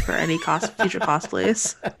badly for any future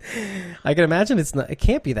cosplays. I can imagine it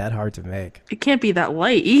can't be that hard to make. It can't be that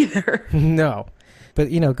light either. No. But,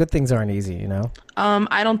 you know, good things aren't easy, you know?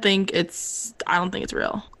 I don't think it's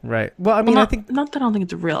real. Right. Well, I mean, I think... Not that I don't think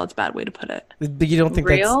it's real. It's a bad way to put it. But you don't think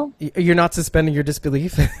real? You're not suspending your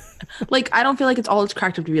disbelief? Like, I don't feel like it's all it's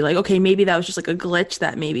cracked up to be like, okay, maybe that was just like a glitch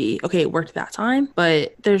that maybe, okay, it worked that time,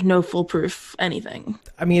 but there's no foolproof anything.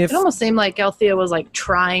 I mean, it almost seemed like Althea was like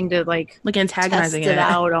trying to like antagonizing test it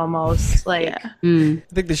out almost. Like, I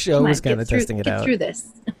think the show was kind of testing it out. Get through this.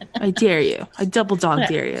 I dare you. I double dog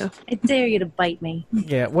dare you. I dare you to bite me.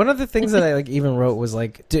 Yeah, one of the things that I like even wrote was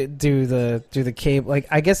like, do the cable, like,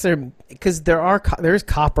 I guess because there's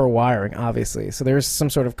copper wiring, obviously, so there's some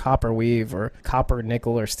sort of copper weave or copper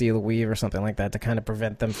nickel or steel weave or something like that to kind of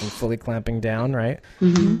prevent them from fully clamping down, right?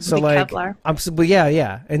 So the like Kevlar. But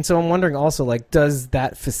yeah, and so I'm wondering also, like, does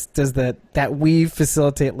that weave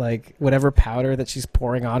facilitate like whatever powder that she's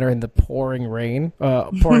pouring on her in the pouring rain,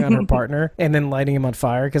 pouring on her partner and then lighting him on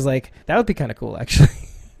fire? Because like that would be kind of cool, actually.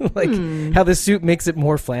 Like how the suit makes it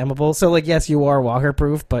more flammable. So like, yes, you are walker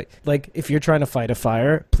proof, but like if you're trying to fight a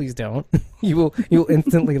fire, please don't. You'll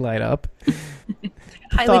instantly light up.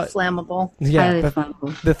 Highly flammable. Yeah,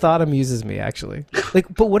 the thought amuses me, actually.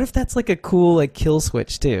 Like, but what if that's like a cool like kill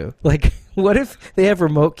switch too? Like, what if they have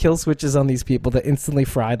remote kill switches on these people that instantly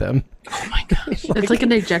fry them? Oh my gosh, it's like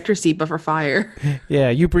an ejector seat but for fire. Yeah,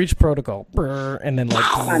 you breach protocol, and then like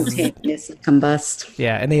spontaneous combust.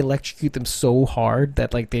 Yeah, and they electrocute them so hard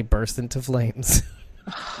that like they burst into flames.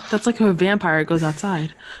 That's like how a vampire goes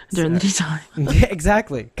outside during the daytime. Yeah,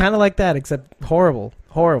 exactly. Kind of like that, except horrible.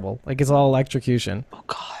 Like it's all electrocution. Oh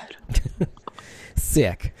God.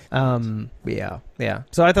 Sick. Yeah.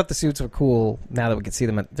 So I thought the suits were cool now that we could see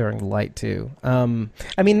them during the light too.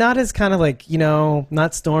 I mean, not as kind of like, you know,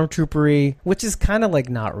 not stormtroopery, which is kind of like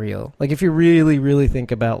not real. Like if you really, really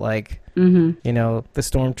think about like, you know, the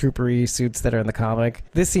stormtroopery suits that are in the comic,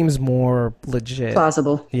 this seems more legit.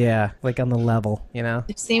 Plausible. Yeah, like on the level, you know?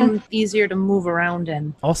 It seemed easier to move around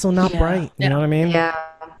in. Also not bright, you know what I mean? Yeah.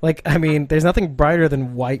 Like, I mean, there's nothing brighter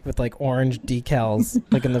than white with like orange decals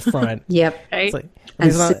like in the front. Yep. Right? It's like,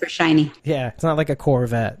 And super shiny. Yeah, it's not like a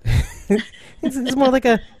Corvette. it's more like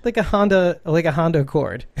a Honda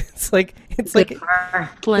Accord. It's like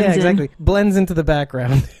blends yeah, exactly. Blends into the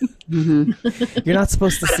background. Mm-hmm. You're not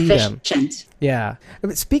supposed to see them. Yeah.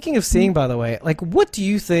 Speaking of seeing, by the way, like, what do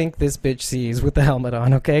you think this bitch sees with the helmet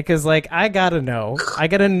on? Okay, because like I gotta know.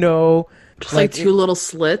 Just like two little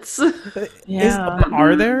slits.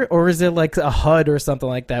 Are there, or is it like a HUD or something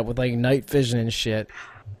like that with like night vision and shit?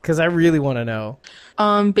 Because I really want to know.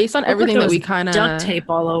 Based on everything that we kind of duct tape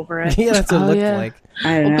all over it. Yeah, that's what it looked like.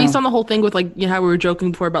 I don't know. Based on the whole thing with like, you know, how we were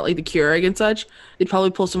joking before about like the Keurig and such, they'd probably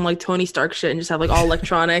pull some like Tony Stark shit and just have like all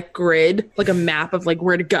electronic grid, like a map of like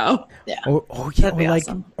where to go. Yeah. Oh yeah, That'd be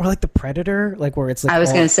or like the Predator, like where it's like I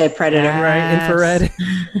was going to say Predator. right, infrared.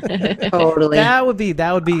 Totally. that would be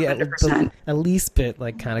at 100%. least bit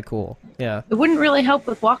like kind of cool. Yeah. It wouldn't really help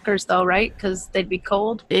with walkers though, right? Because they'd be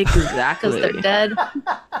cold. Exactly. Because they're dead.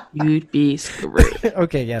 You'd be screwed.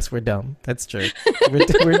 Okay, yes, we're dumb. That's true.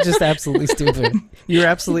 We're just absolutely stupid. You're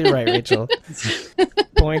absolutely right, Rachel.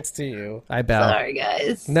 Points to you. I bow. Sorry,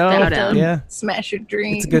 guys. No, Bow Don't down. yeah. Smash your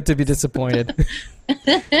dream. It's good to be disappointed.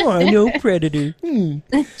 Oh, no Predator.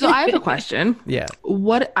 So I have a question. Yeah.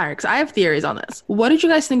 What? All right, 'cause I have theories on this. What did you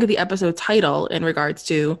guys think of the episode title in regards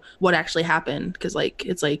to what actually happened? Because like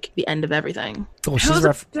it's like the end of everything, Oh, she's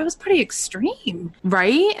That was pretty extreme.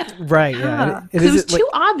 right? right. Yeah. Because it was too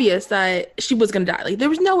obvious that she was gonna die. Like there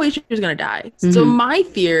was no way she was gonna die. So my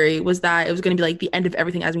theory was that it was gonna be like the end of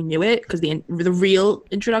everything as we knew it, because the real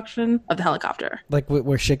introduction of the helicopter. like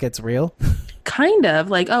where shit gets real. Kind of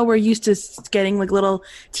like, oh, we're used to getting like little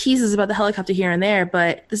teases about the helicopter here and there,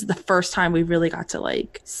 but this is the first time we really got to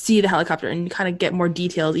like see the helicopter and kind of get more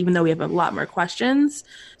details, even though we have a lot more questions.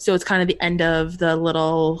 So it's kind of the end of the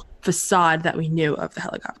little facade that we knew of the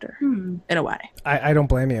helicopter in a way. I don't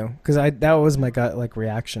blame you, because that was my gut like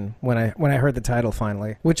reaction when I heard the title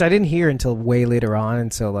finally, which I didn't hear until way later on,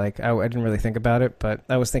 and so like I didn't really think about it, but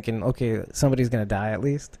I was thinking, okay, somebody's gonna die at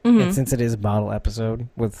least, and since it is a bottle episode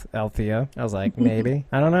with Althea, I was like, maybe.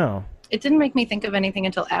 I don't know. It didn't make me think of anything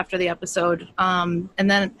until after the episode. And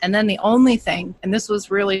then the only thing, and this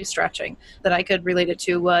was really stretching, that I could relate it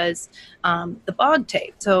to was the bog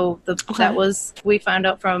tape. So that was, we found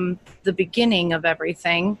out from the beginning of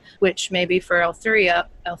everything, which maybe for Althea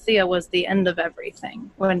was the end of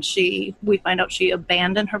everything. When we find out she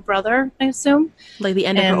abandoned her brother, I assume. Like the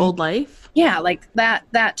end of her old life. Yeah, like that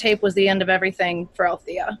tape was the end of everything for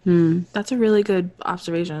Althea. That's a really good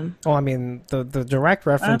observation. Oh, I mean the direct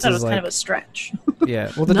I reference thought it is was like kind of a stretch.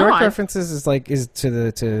 yeah. Well, the No, direct I- references is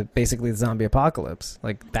to basically the zombie apocalypse.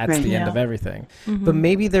 Like that's Right. the end Yeah. of everything. But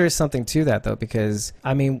maybe there is something to that though, because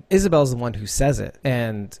I mean Isabel's the one who says it,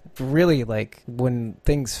 and really like when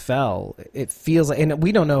things fell, it feels like, and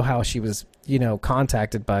we don't know how she was, you know,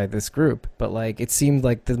 contacted by this group, but like it seemed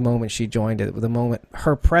like the moment she joined it, the moment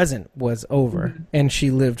her present was over and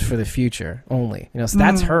she lived for the future only, you know, so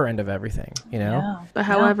that's her end of everything, you know. Yeah. But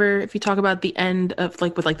however, if you talk about the end of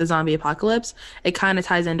like with like the zombie apocalypse, it kind of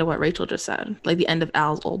ties into what Rachel just said, like the end of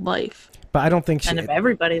Al's old life. But I don't think she, And of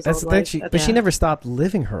everybody's that's the old thing, life. she never stopped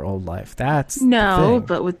living her old life. That's the No, thing.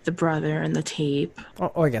 but with the brother and the tape.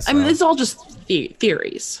 Oh, I guess I mean, so. it's all just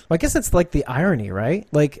theories. Well, I guess it's like the irony, right?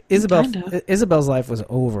 Like Isabel's life was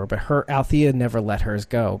over, but Althea never let hers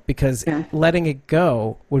go, because letting it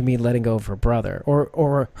go would mean letting go of her brother,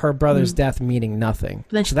 or her brother's death meaning nothing.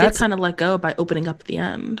 But then she did kind of let go by opening up at the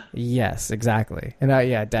end. Yes, exactly. And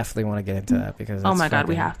I definitely want to get into that, because Oh it's my God,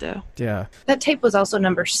 we fucking- have to. Yeah, That tape was also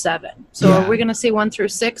number 7. So Yeah. are we going to see 1 through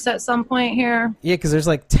 6 at some point here? yeah, because there's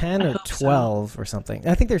like 10 or hope so. 12 or something.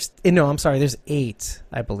 I think there's 8,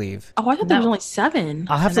 I believe. Oh, I thought there was only 7.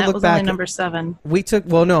 I'll have And to that look was back. only number 7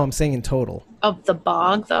 I'm saying in total. of the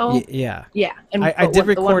bog, though. Yeah. Yeah, and I but did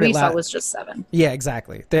the one record we it saw la- was just 7. Yeah,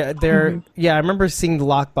 exactly. They're yeah, I remember seeing the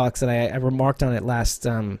lockbox, and I remarked on it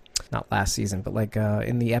not last season, but like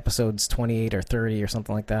in the episodes 28 or 30 or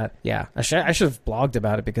something like that. Yeah, I should have blogged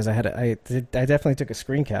about it, because I definitely took a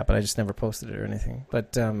screen cap, but I just never posted it or anything.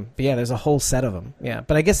 But yeah, there's a whole set of them. Yeah,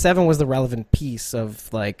 but I guess 7 was the relevant piece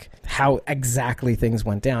of like how exactly things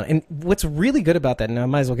went down. And what's really good about that, and I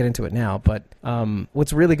might as well get into it now, but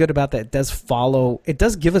what's really good about that, it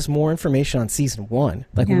does give us more information on season 1.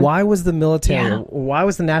 Like why was the military, Yeah. or why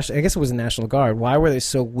was I guess it was the National Guard, why were they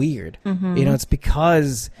so weird? You know, it's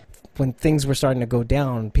because when things were starting to go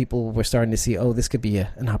down, people were starting to see, oh, this could be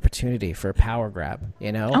an opportunity for a power grab,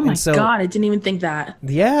 you know? Oh my And so, God, I didn't even think that.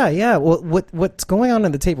 yeah. Well, what's going on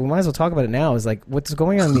in the tape, we might as well talk about it now, is like what's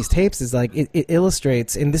going on in these tapes is like it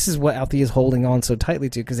illustrates, and this is what Althea is holding on so tightly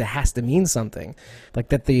to, because it has to mean something, like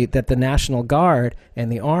that the National Guard and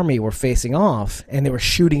the Army were facing off, and they were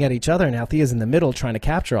shooting at each other, and Althea's in the middle trying to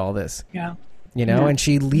capture all this. Yeah. You know, and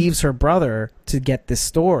she leaves her brother to get this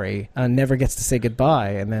story, never gets to say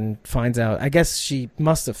goodbye, and then finds out, I guess she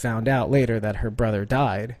must have found out later that her brother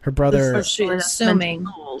died. Her brother, So she's assuming.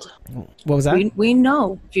 what was that? We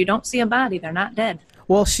know if you don't see a body, they're not dead.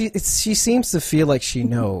 Well, she seems to feel like she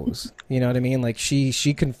knows. You know what I mean? Like she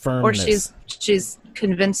confirmed Or this. she's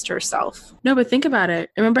convinced herself. No, but think about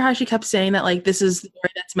it. Remember how she kept saying that, like, this is the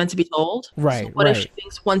story that's meant to be told? Right, So what if right. she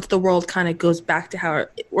thinks once the world kind of goes back to how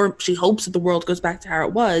it, or she hopes that the world goes back to how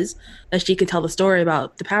it was, that she can tell the story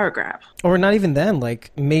about the power grab? Or not even then,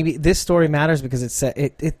 like, maybe this story matters because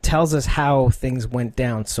it tells us how things went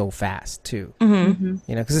down so fast, too. Mm-hmm.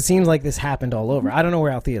 You know, because it seems like this happened all over. I don't know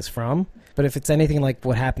where Althea's from, but if it's anything like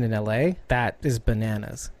what happened in LA, that is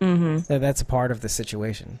bananas. Mm-hmm. That's a part of the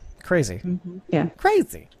situation. Crazy. Yeah.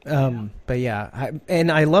 Crazy. But yeah,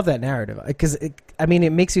 I love that narrative because it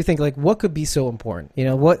makes you think, like, what could be so important? You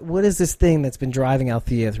know, what is this thing that's been driving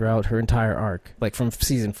Althea throughout her entire arc, like from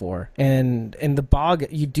season 4? And the Bog,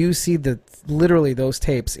 you do see literally those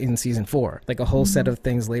tapes in season 4, like a whole set of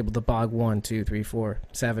things labeled the Bog 1, 2, 3, 4,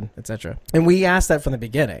 7, etc. And we asked that from the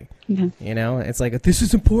beginning. Yeah. You know, it's like, this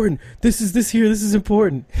is important. This is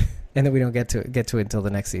important. And then we don't get to it until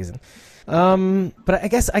the next season. But I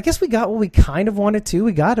guess we got what we kind of wanted to.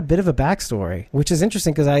 We got a bit of a backstory, which is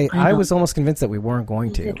interesting because I was almost convinced that we weren't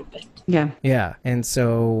going to. Yeah. Yeah. And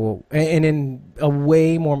so, and in a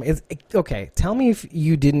way more, okay, tell me if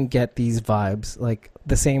you didn't get these vibes, like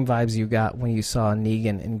the same vibes you got when you saw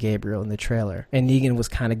Negan and Gabriel in the trailer. And Negan was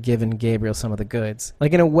kind of giving Gabriel some of the goods.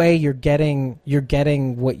 Like, in a way, you're getting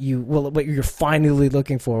what you're finally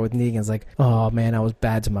looking for with Negan's, like, oh man, I was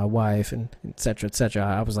bad to my wife, and et cetera, et cetera.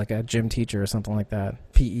 I was like a gym teacher or something like that.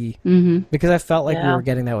 PE. Mm-hmm. Because I felt like we were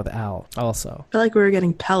getting that with Al also. I felt like we were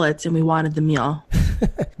getting pellets and we wanted the meal.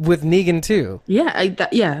 With Negan too. Yeah,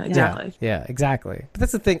 exactly. Yeah, exactly. But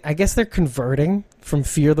that's the thing. I guess they're converting from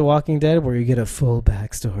Fear the Walking Dead, where you get a full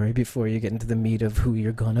backstory before you get into the meat of who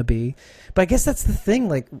you're gonna be. But I guess that's the thing.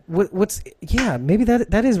 Like, maybe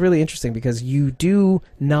that is really interesting because you do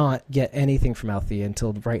not get anything from Althea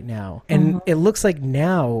until right now, and it looks like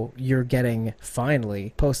now you're getting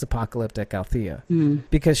finally post-apocalyptic Althea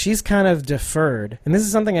because she's kind of deferred. And this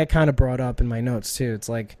is something I kind of brought up in my notes too. It's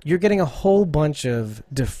like you're getting a whole bunch of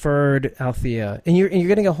deferred Althea, and you're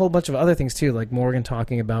getting a whole bunch of other things too, like Morgan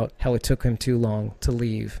talking about how it took him too long to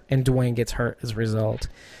leave, and Dwayne gets hurt as a result.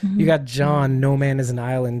 You got John, no man is an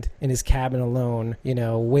island, in his cabin alone, you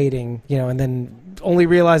know, waiting, you know, and then only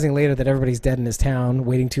realizing later that everybody's dead in his town,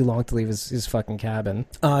 waiting too long to leave his fucking cabin.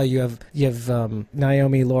 You have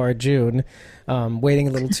Naomi Laura June waiting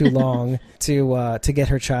a little too long to get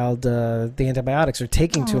her child the antibiotics, or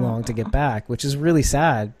taking too long to get back, which is really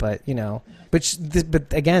sad. But you know,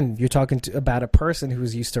 but again, you're talking about a person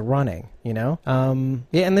who's used to running, you know.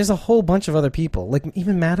 Yeah, and there's a whole bunch of other people, like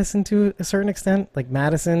even Madison to a certain extent, like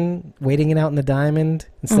Madison waiting it out in the diamond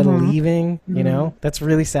instead of leaving. You know, that's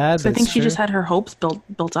really sad. So I think she just had her hopes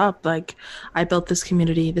built up. Like, I built this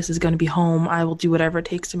community. This is going to be home. I will do whatever it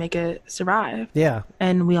takes to make it survive. Yeah,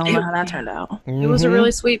 and we all know how that turned out. It was a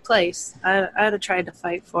really sweet place. I'd have tried to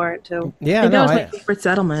fight for it too. Yeah, that was my favorite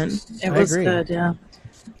settlement. It was good. Yeah.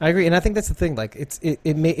 I agree, and I think that's the thing. Like,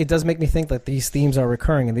 it does make me think that these themes are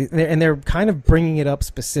recurring, and they're kind of bringing it up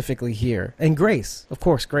specifically here. And Grace, of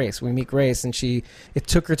course, we meet Grace, and it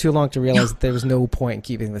took her too long to realize that there was no point in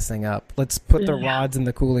keeping this thing up. Let's put the rods in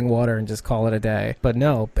the cooling water and just call it a day. But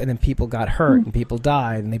no, and then people got hurt, and people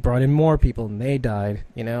died, and they brought in more people, and they died.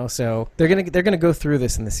 You know, so they're gonna go through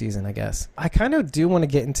this in the season, I guess. I kind of do want to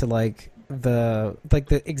get into the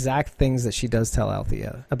exact things that she does tell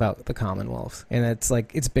Althea about the Commonwealth, and it's like,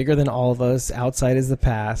 it's bigger than all of us. Outside is the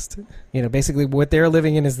past. You know, basically what they're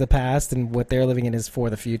living in is the past, and what they're living in is for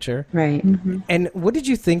the future. Right. And what did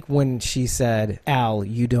you think when she said, Al,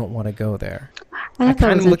 you don't want to go there? I I'm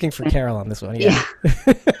kind of looking for Carol on this one. Yeah.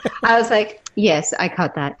 I was like, yes, I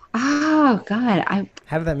caught that. Oh God,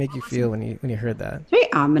 How did that make you feel when you heard that?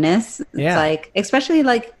 Very ominous. Yeah. It's like, especially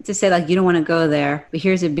like to say like, you don't want to go there, but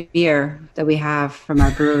here's a beer that we have from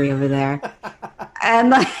our brewery over there. And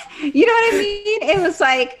like, you know what I mean? It was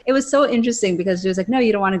like, it was so interesting because she was like, no,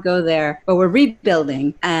 you don't want to go there, but we're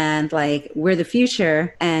rebuilding, and like, we're the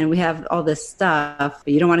future, and we have all this stuff,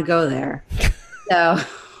 but you don't want to go there. So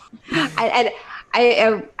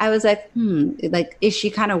I was like, like, is she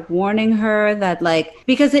kind of warning her that, like,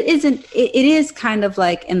 because it is kind of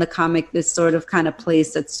like in the comic, this sort of kind of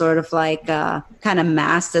place that's sort of like kind of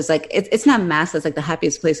masked as like, it's not masked as like the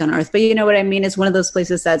happiest place on earth, but you know what I mean? It's one of those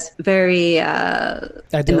places that's very, in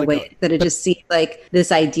the way that it just seems like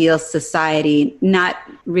this ideal society, not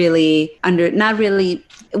really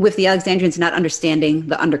with the Alexandrians not understanding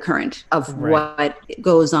the undercurrent of what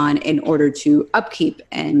goes on in order to upkeep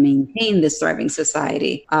and maintain this thriving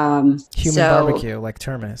society. Human barbecue, like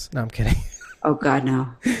Terminus. No, I'm kidding. Oh God, no.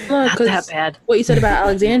 Well, Not 'cause that bad. what you said about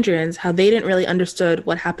Alexandrians, how they didn't really understood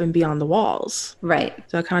what happened beyond the walls. Right.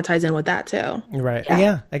 So it kind of ties in with that too. Right. Yeah.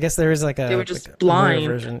 Yeah. I guess there is like a They were just like a mirror blind.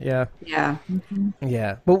 version. Yeah. Yeah.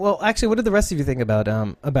 Yeah. Well, actually, what did the rest of you think about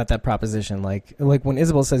that proposition? Like when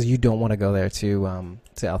Isabel says you don't want to go there to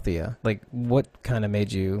Althea, like what kind of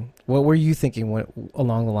made you? What were you thinking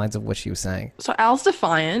along the lines of what she was saying? So Al's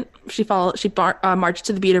defiant. She marched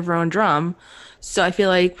to the beat of her own drum. So I feel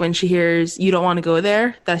like when she hears you don't want to go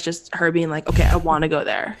there, that's just her being like, okay, I want to go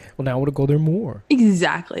there. Well, now I want to go there more.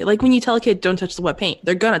 Exactly. Like when you tell a kid don't touch the wet paint,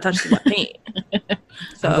 they're gonna touch the wet paint.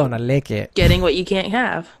 So I'm gonna lick it. getting what you can't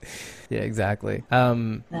have. Yeah. Exactly.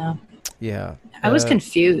 No. Yeah. I was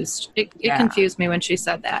confused. It Yeah. confused me when she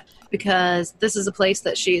said that because this is a place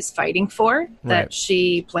that she's fighting for, that Right.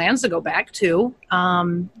 she plans to go back to.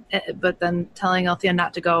 But then telling Althea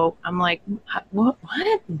not to go, I'm like, what?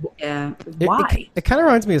 Yeah. Why? It kind of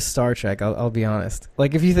reminds me of Star Trek. I'll be honest.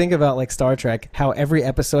 Like if you think about like Star Trek, how every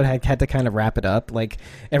episode had to kind of wrap it up. Like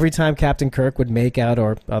every time Captain Kirk would make out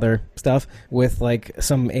or other stuff with like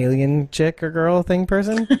some alien chick or girl thing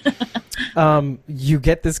person, you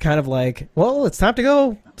get this kind of like, well, it's time to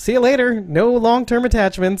go. See you later. No long-term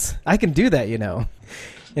attachments. I can do that, you know.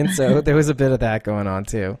 And so there was a bit of that going on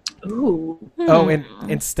too. Ooh. Oh,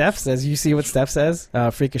 and Steph says, you see what Steph says?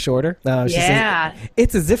 Freakish order. She Yeah. says,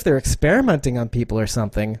 it's as if they're experimenting on people or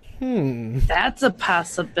something. That's a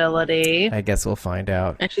possibility. I guess we'll find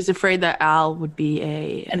out. And she's afraid that Al would be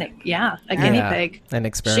a Guinea pig. An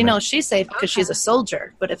experiment. She knows she's safe because she's a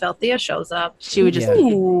soldier. But if Althea shows up, she would just Yeah.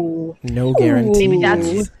 ooh. No guarantee. maybe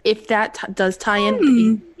that's if that does tie in with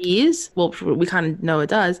the bees. Well, we kind of know it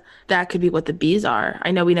does. That could be what the bees are.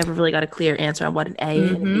 I know we never really got a clear answer on what an A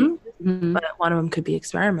and a B is, but one of them could be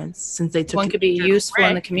experiments since they took One could be useful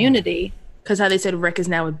in the community. because how they said Rick is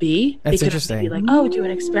now a bee. That's they could interesting. be like, oh, do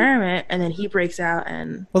an experiment, and then he breaks out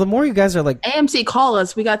and Well, the more you guys are like, AMC, call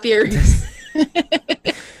us. We got theories.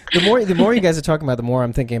 the more you guys are talking about, the more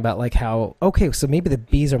I'm thinking about like how, okay, so maybe the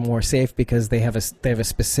B's are more safe because they have a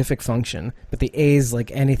specific function, but the A's,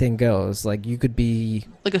 like anything goes. Like you could be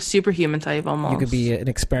Like a superhuman type almost. You could be an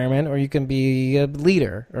experiment, or you can be a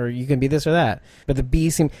leader, or you can be this or that. But the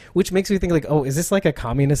B which makes me think like, oh, is this like a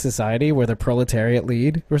communist society where the proletariat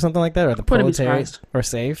lead or something like that, or the Wouldn't be proletariat surprised. are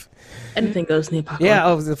safe? Anything goes in the apocalypse. Yeah.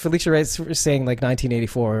 Oh, Felicia Wright's saying like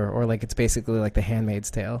 1984, or like it's basically like The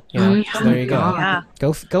Handmaid's Tale. You know? So there you go. Yeah.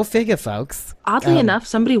 Go figure, folks. Oddly enough,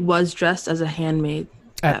 somebody was dressed as a handmaid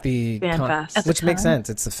At the Fan Fest. At the which makes sense.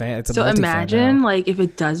 It's a fan. It's a So multi-fan imagine, now. like, if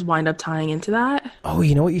it does wind up tying into that. Oh,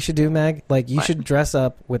 you know what you should do, Meg? Like you What? should dress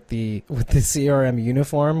up with the CRM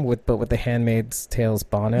uniform with the Handmaid's Tale's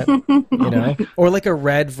bonnet, you know, or like a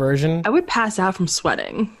red version. I would pass out from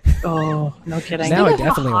sweating. Oh, no kidding. Now I Think of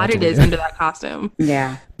definitely how hot want it to is do. under that costume.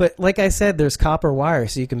 Yeah. But like I said, there's copper wire,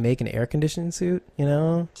 so you can make an air conditioning suit, you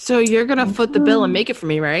know? So you're gonna foot the bill and make it for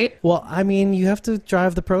me, right? Well, I mean, you have to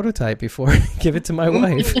drive the prototype before I give it to my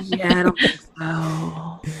wife. Yeah, I don't think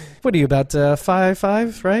so. What are you, about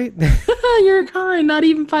 5'5", right? You're kind, not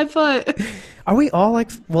even 5 foot. Are we all like,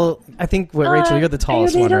 well, I think, Rachel, you're the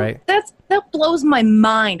tallest one, right? That blows my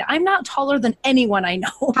mind. I'm not taller than anyone I know.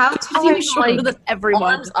 How He's tall are even you? shorter than everyone.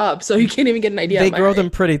 Arms up, so you can't even get an idea. They of my grow height. them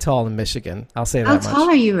pretty tall in Michigan. I'll say How that tall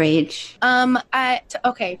much. are you, Rach?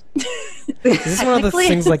 Okay. Is this one of the Technically-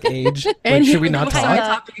 things like age? Like, And should here we not go, talk?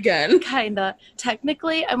 topic again. Kinda.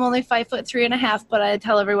 Technically, I'm only 5'3.5", but I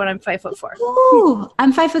tell everyone I'm 5'4". Ooh,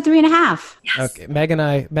 I'm 5'3.5". Okay, Meg,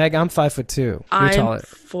 I'm 5'2". You're I'm taller.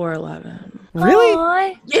 4'11". Really?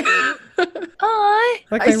 Aw. Yeah. Aw.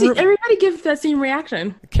 Like I see everybody give that same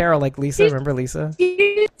reaction. Carol, like Lisa. Remember Lisa?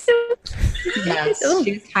 Yes,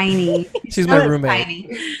 she's tiny. She's my Still roommate.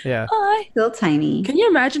 Tiny. Yeah. Aw. Still tiny. Can you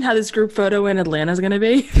imagine how this group photo in Atlanta is gonna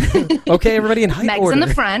be? Okay, everybody in height Meg's order. in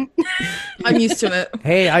the front. I'm used to it.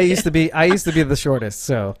 Hey, I used to be the shortest.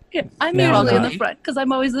 So I'm Now usually in not. the front because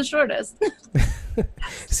I'm always the shortest.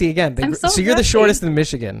 see again. I'm so So you're the happy. shortest in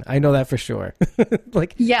Michigan. I know that for sure.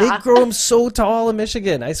 Like Yeah. they grow them so tall in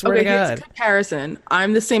Michigan. I swear Okay, to here's a God. comparison.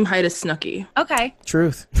 I'm the same height as Snooki, Okay.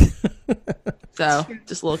 Truth. so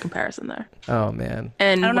just a little comparison there. Oh man.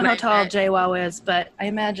 And I don't know when how tall met- JWoww is, but I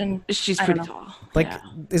imagine she's I pretty don't know. tall. Like, Yeah.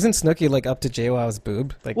 isn't Snooki like up to JWoww's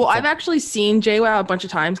boob? Like, Well, it's I've like- actually seen JWoww a bunch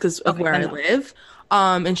of times because of Okay, where I I know. live,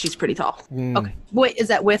 and she's pretty tall. Mm. Okay. Wait, is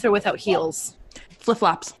that with or without heels?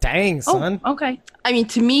 Flip-flops. Dang, son. Oh, okay. I mean,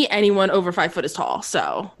 to me, anyone over 5 foot is tall.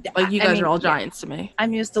 So, like, you guys are all yeah. giants to me.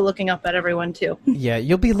 I'm used to looking up at everyone too. Yeah,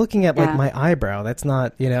 you'll be looking at like Yeah. my eyebrow. That's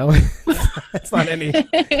not, that's not any.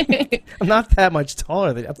 I'm not that much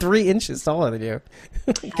taller than. I'm 3 inches taller than you.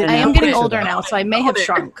 I am getting Picture older that. now, so I may have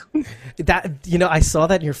shrunk. That I saw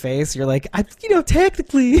that in your face. You're like,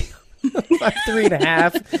 technically, I'm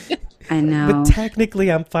 3.5, I know. but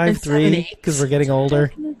technically I'm 5'3" 7'8" because we're getting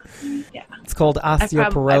older. Yeah. It's called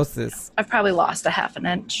osteoporosis. I've probably lost a half an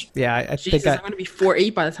inch. Yeah, I Jesus, think I'm going to be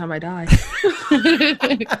 4'8" by the time I die.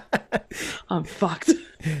 I'm fucked.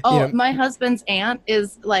 Oh, You know- my husband's aunt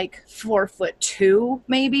is like 4'2",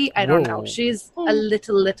 maybe. I don't Whoa. know. She's a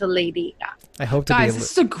little lady. Yeah. I hope to Guys, be.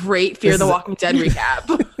 this is a great Fear This the is a- Walking Dead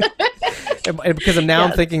recap. And because I'm now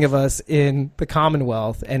Yes. thinking of us in the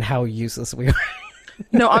Commonwealth and how useless we are.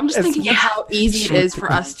 No, I'm just Yes. thinking of how easy it is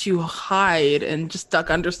for us to hide and just duck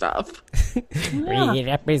under stuff. We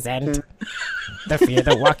represent the Fear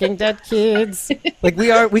the Walking Dead kids. Like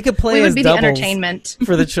we could play We as would be the doubles entertainment.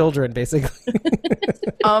 for the children, basically.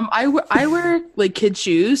 I wear like kid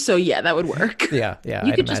shoes, so yeah, that would work. Yeah, You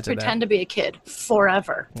I'd could just imagine pretend to be a kid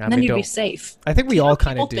forever, I and then mean, you'd be don't- safe. that. I think we all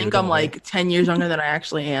kind of People do. think don't I'm we? like 10 years younger than I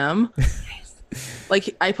actually am.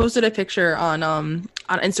 Like I posted a picture on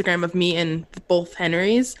Instagram of me and both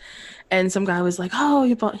Henrys, and some guy was like, "Oh,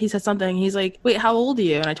 he said something." He's like, "Wait, how old are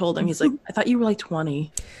you?" And I told him. He's like, "I thought you were like 20."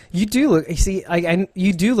 You do look. You see,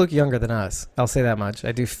 you do look younger than us. I'll say that much.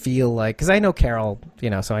 I do feel like because I know Carol,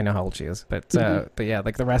 so I know how old she is. But but yeah,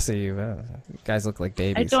 like the rest of you guys look like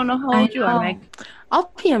babies. I don't know how I old you are, know. Meg. I'll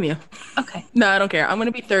PM you. Okay. No, I don't care. I'm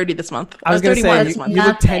gonna be 30 this month. I was Or gonna 31 say this you, month. you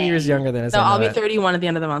look 10 Nothing. years younger than us. No, I know I'll be that. 31 at the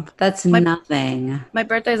end of the month. That's nothing. My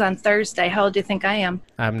birthday's on Thursday. How old do you think I am?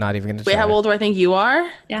 I'm not even gonna. Wait, try. how old do I think you are?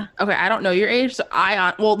 Yeah. Okay, I don't know your age, so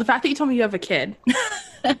well, the fact that you told me you have a kid,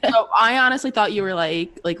 so I honestly thought you were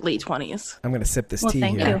like late 20s. I'm gonna sip this Well, tea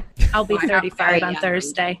thank here. you. I'll be I got 35 very on young.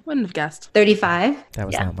 Thursday. Wouldn't have guessed. 35. That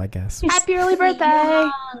was Yeah. not my guess. Happy early birthday!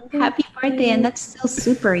 Happy birthday, and that's still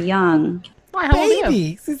super young. Why? How old are you?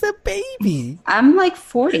 Baby, she's a baby. I'm like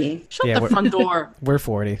 40. Shut Yeah, the we're- front door. We're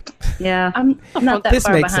 40. Yeah. I'm not that This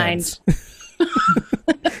far makes behind. sense.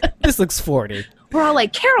 This looks 40. We're all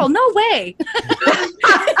like, Carol, no way.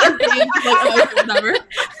 Never.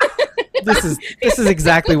 This is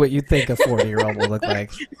exactly what you think a 40-year-old will look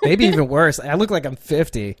like. Maybe even worse. I look like I'm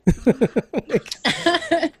 50.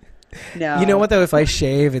 No. You know what though? If I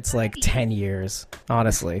shave, it's like 10 years.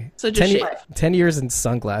 Honestly, So just 10, shave. 10 years in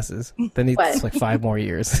sunglasses. Then it's What? like 5 more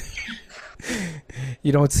years.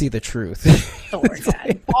 You don't see the truth. Don't worry,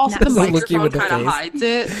 Dad. Also, the Doesn't look you microphone in the kind of face. hides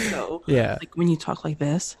it. So, Yeah, like when you talk like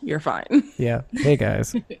this, you're fine. yeah. Hey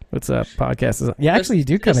guys, what's up? Podcast is on. Yeah, actually, you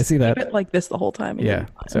do kind of Just see that. keep it like this the whole time. and Yeah. you're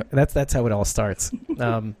fine. So that's how it all starts.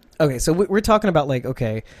 Okay, so we're talking about like,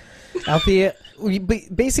 okay, Althea,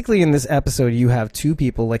 basically in this episode you have two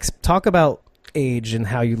people, like talk about age and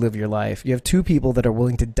how you live your life. You have two people that are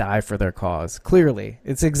willing to die for their cause. Clearly,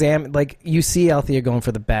 it's like you see Althea going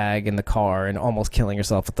for the bag in the car and almost killing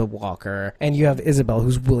herself with the walker, and you have Isabel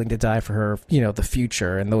who's willing to die for her, the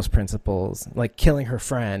future and those principles, like killing her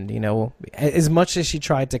friend. As much as she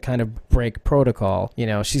tried to kind of break protocol,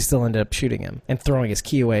 she still ended up shooting him and throwing his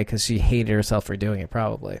key away because she hated herself for doing it,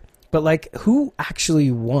 probably. But like, who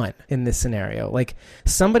actually won in this scenario? Like,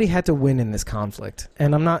 somebody had to win in this conflict,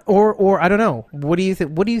 and I'm not, or I don't know. What do you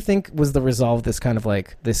think? What do you think was the result of this kind of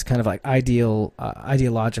like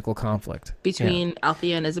ideological conflict Between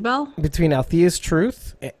Althea and Isabel. between Althea's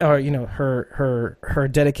truth, or her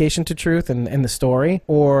dedication to truth and the story,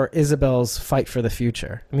 or Isabel's fight for the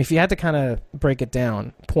future? I mean, if you had to kind of break it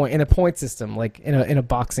down, in a point system, like in a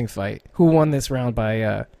boxing fight, who won this round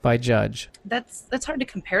by judge? That's hard to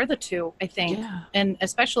compare the two, I think. Yeah. And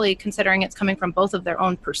especially considering it's coming from both of their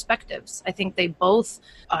own perspectives. I think they both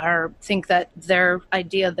think that their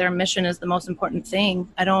idea, their mission is the most important thing.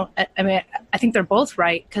 I think they're both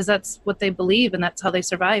right because that's what they believe and that's how they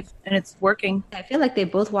survive and it's working. I feel like they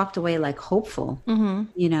both walked away like hopeful, Mm-hmm.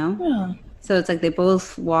 Yeah. So it's like they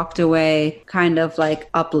both walked away kind of like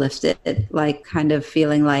uplifted, like kind of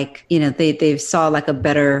feeling like, they saw like a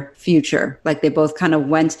better future. Like they both kind of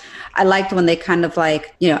went. I liked when they kind of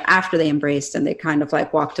like, after they embraced and they kind of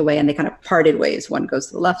like walked away and they kind of parted ways. One goes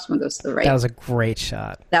to the left, one goes to the right. That was a great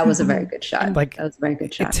shot. That was a very good shot. Like, that was a very good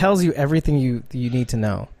It shot. tells you everything you need to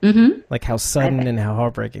know. Mm-hmm. Like how sudden and how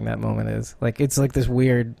heartbreaking that moment is. Like it's like this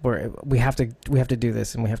weird where we have to do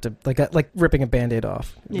this and we have to like ripping a Band-Aid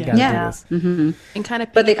off. We Yeah. gotta Yeah. do this. Mm-hmm. And kind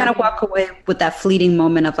of, but they kind of walk away with that fleeting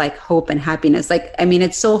moment of like hope and happiness. Like, I mean,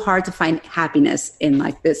 it's so hard to find happiness in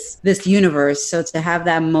like this universe. So to have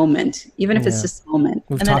that moment, even if it's just a moment.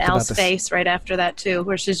 And then Al's face right after that too,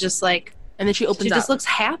 where she's just like, and then she opens up. She just looks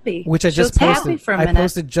happy. Which I just posted. I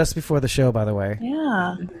posted just before the show, by the way.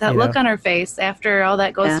 Yeah. That look on her face after all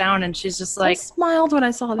that goes down, and she's just like... I smiled when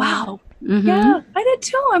I saw that. Wow. Mm-hmm. Yeah, I did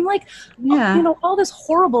too. I'm like, all this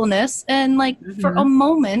horribleness, and like for a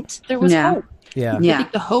moment, there was hope. Yeah. I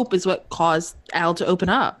think the hope is what caused Al to open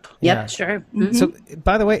up. Yep, yeah. sure. Mm-hmm. So,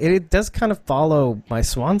 by the way, it does kind of follow my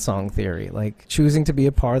swan song theory, like choosing to be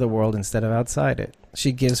a part of the world instead of outside it.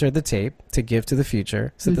 She gives her the tape to give to the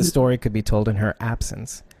future so that the story could be told in her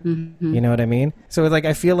absence. Mm-hmm. You know what I mean? So like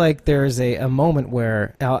I feel like there's a moment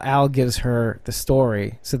where Al gives her the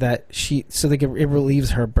story so that it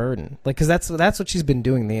relieves her burden. Like, because that's what she's been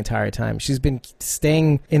doing the entire time. She's been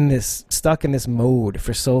stuck in this mode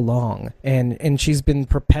for so long, and she's been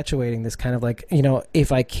perpetuating this kind of like,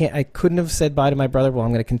 if I couldn't have said bye to my brother, well,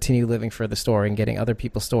 I'm going to continue living for the story and getting other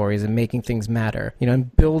people's stories and making things matter.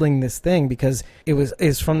 And building this thing because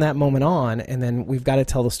it's from that moment on, and then we've got to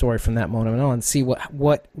tell the story from that moment on. See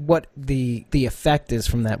what the effect is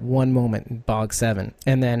from that one moment in Bog 7,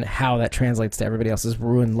 and then how that translates to everybody else's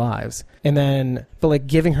ruined lives. And then, but like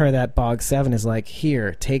giving her that Bog 7 is like,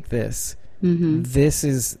 here, take this. Mm-hmm. This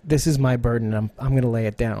is my burden. I'm going to lay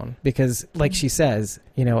it down because, like she says,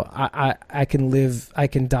 I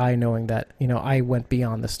can die knowing that I went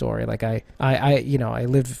beyond the story. Like I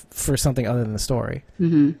lived for something other than the story.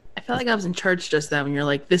 Mm-hmm. I felt like I was in church just then when you're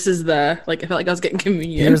like, this is I felt like I was getting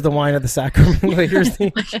communion. Here's the wine of the sacrament. Here's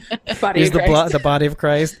the the body of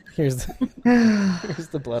Christ. Here's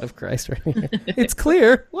the blood of Christ right here. It's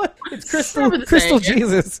clear. What? It's crystal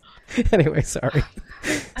Jesus. Anyway, sorry.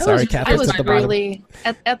 I was really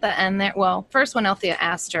at the end there. Well, first when Althea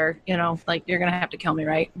asked her, like, you're gonna have to kill me,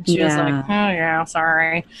 right? And she was like, oh yeah,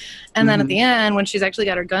 sorry. And then at the end, when she's actually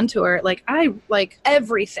got her gun to her, like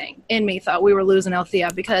everything in me thought we were losing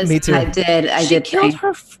Althea because me too. I did.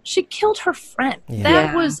 She killed her friend. Yeah.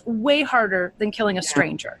 That was way harder than killing a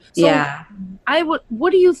stranger. So yeah. Why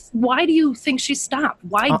do you think she stopped?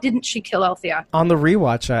 Why didn't she kill Althea? On the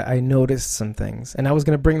rewatch, I noticed some things, and I was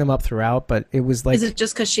going to bring them up throughout, but it was like... Is it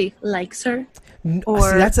just because she likes her? Or...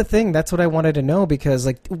 See, that's the thing. That's what I wanted to know, because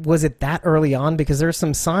like, was it that early on? Because there are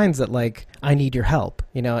some signs that like, I need your help,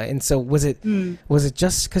 and so was it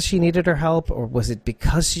just because she needed her help, or was it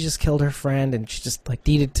because she just killed her friend and she just like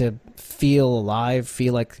needed to feel alive,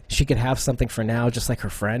 feel like she could have something for now, just like her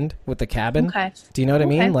friend with the cabin? Okay. Do you know what I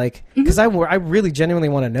mean? Like, because I really genuinely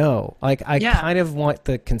want to know. Like, I kind of want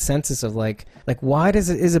the consensus of like why does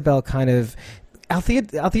Isabel kind of... Althea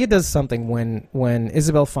does something when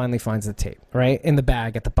Isabel finally finds the tape, right? In the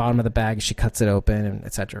bag, at the bottom of the bag, she cuts it open and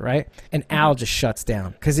etc., right? And Al just shuts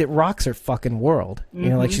down because it rocks her fucking world.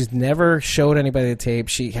 Like she's never showed anybody the tape.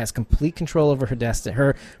 She has complete control over her destiny,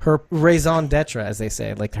 her raison d'etre, as they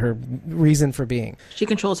say, like her reason for being. She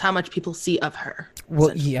controls how much people see of her.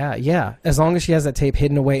 Well, yeah. As long as she has that tape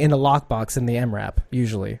hidden away in a lockbox in the MRAP,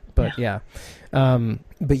 usually. But yeah.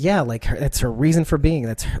 But yeah, like that's her reason for being.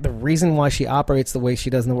 That's the reason why she operates the way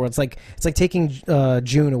she does in the world. It's like taking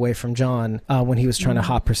June away from John when he was trying to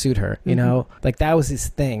hot pursue her. Like that was his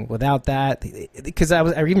thing. Without that, because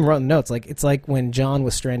I even wrote in notes, like it's like when John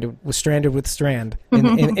was stranded with Strand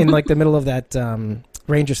in like the middle of that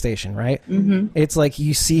ranger station, right? Mm-hmm. It's like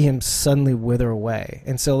you see him suddenly wither away,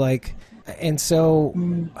 and so.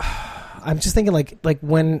 I'm just thinking like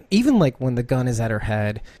when the gun is at her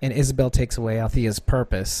head and Isabel takes away Althea's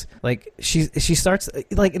purpose, like she starts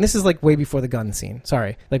like, and this is like way before the gun scene.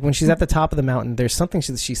 Sorry, like when she's at the top of the mountain, there's something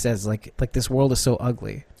she says like this world is so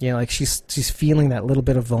ugly. Like she's feeling that little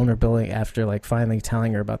bit of vulnerability after like finally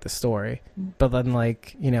telling her about the story, but then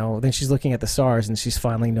like then she's looking at the stars and she's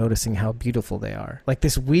finally noticing how beautiful they are. Like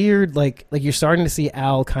this weird like you're starting to see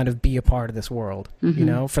Al kind of be a part of this world,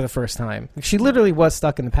 for the first time. Like, she literally was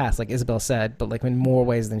stuck in the past, like Isabel said, but like in more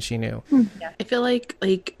ways than she knew. Yeah. I feel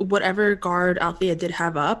like whatever guard Althea did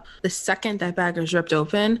have up, the second that bag was ripped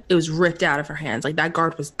open, it was ripped out of her hands. Like that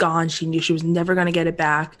guard was gone. She knew she was never going to get it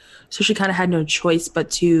back, so she kind of had no choice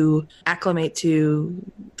but to acclimate to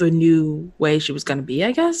the new way she was going to be,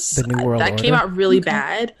 I guess. The new world that order. Came out really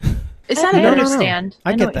bad. It's not. I understand.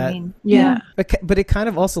 I get that. What you mean. Yeah. But it kind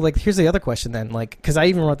of also like, here's the other question then, like, because I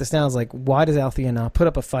even wrote this down, is like, why does Althea not put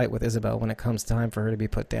up a fight with Isabel when it comes time for her to be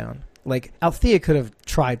put down? Like, Althea could have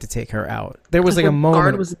tried to take her out. There was like a Her moment.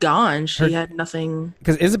 guard was gone. She had nothing.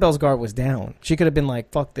 Because Isabel's guard was down. She could have been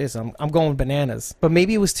like, fuck this, I'm going bananas. But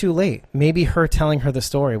maybe it was too late. Maybe her telling her the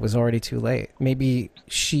story was already too late. Maybe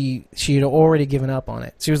she had already given up on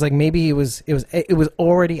it. She was like, maybe it was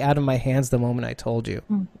already out of my hands the moment I told you.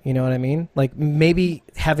 You know what I mean? Like, maybe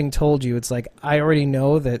having told you, it's like, I already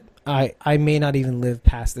know that I may not even live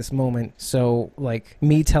past this moment. So, like,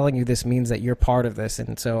 me telling you this means that you're part of this,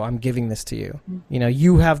 and so I'm giving this to you. You know,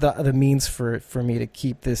 you have the means for me to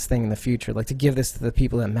keep this thing in the future, like to give this to the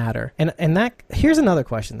people that matter. And that, here's another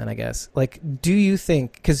question then, I guess. Like, do you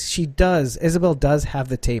think, because Isabel does have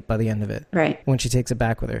the tape by the end of it. Right. When she takes it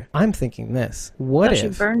back with her. I'm thinking this. What if she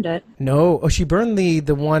burned it? No. Oh, she burned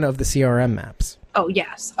the one of the CRM maps. Oh,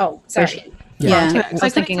 yes. Oh, sorry. Yeah. I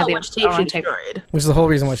was thinking of the which tape she tape. destroyed. Which is the whole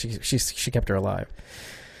reason why she kept her alive,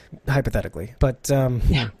 hypothetically. But I'm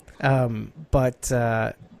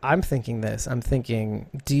thinking this. I'm thinking,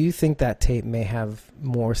 do you think that tape may have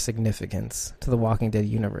more significance to the Walking Dead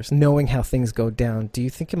universe? Knowing how things go down, do you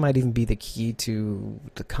think it might even be the key to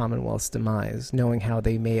the Commonwealth's demise? Knowing how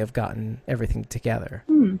they may have gotten everything together.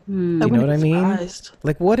 You know what I mean? Surprised.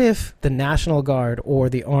 Like, what if the National Guard or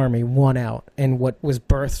the Army won out, and what was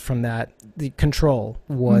birthed from that, the control,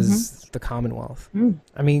 was the Commonwealth?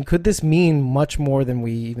 I mean, could this mean much more than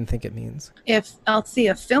we even think it means? If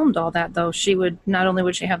Althea filmed all that, though, she would not only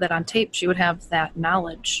would she have that on tape, she would have that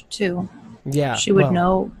knowledge too. Yeah, She would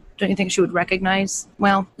know. Don't you think she would recognize?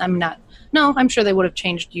 Well, I'm not. No, I'm sure they would have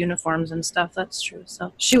changed uniforms and stuff. That's true.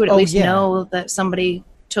 So she would at least know that somebody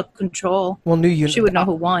took control. Well, she would know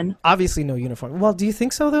who won. Obviously, no uniform. Well, do you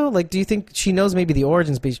think so though? Like, do you think she knows maybe the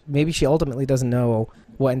origins, but maybe she ultimately doesn't know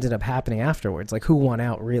what ended up happening afterwards? Like, who won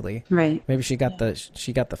out really? Right. Maybe she got the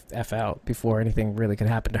F out before anything really could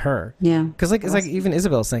happen to her. Yeah. Because it's like even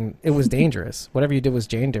Isabel saying it was dangerous. Whatever you did was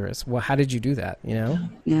dangerous. Well, how did you do that? You know?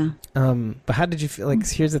 Yeah. But how did you feel? Like,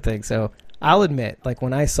 here's the thing. So I'll admit, like,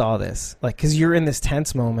 when I saw this, like, because you're in this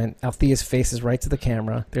tense moment, Althea's face is right to the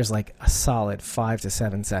camera. There's like a solid 5 to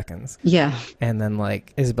 7 seconds. Yeah. And then,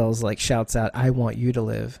 like, Isabel's like shouts out, "I want you to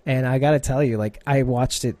live." And I gotta tell you, like, I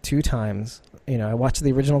watched it 2 times. You know, I watched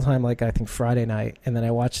the original time, like, I think Friday night, and then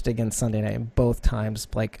I watched it again Sunday night, and both times,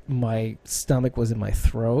 like, my stomach was in my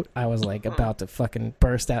throat. I was, like, about to fucking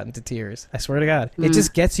burst out into tears. I swear to God. It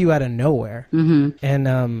just gets you out of nowhere.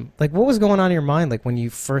 And, like, what was going on in your mind, like, when you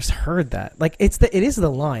first heard that? Like, it is the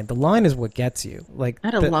line. The line is what gets you. Like,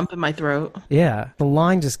 I had a lump in my throat. Yeah, the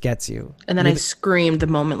line just gets you. And then I screamed the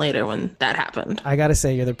moment later when that happened. I gotta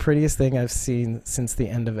say, you're the prettiest thing I've seen since the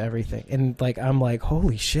end of everything. And, like, I'm like,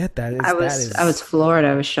 holy shit, I was floored.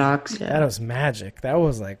 I was shocked. That was magic. That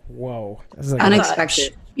was like, whoa. That was like,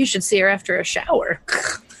 Unexpected. You should see her after a shower.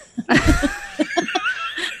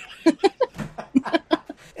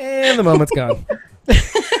 And the moment's gone.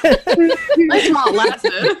 That's how it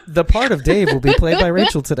lasted. The part of Dave will be played by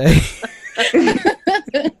Rachel today.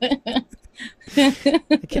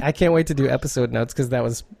 I can't wait to do episode notes because that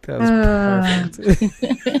was perfect.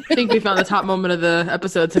 I think we found the top moment of the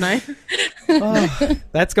episode tonight.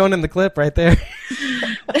 That's going in the clip right there.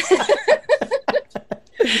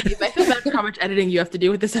 I feel bad for how much editing you have to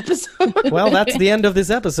do with this episode. Well, that's the end of this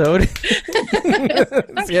episode.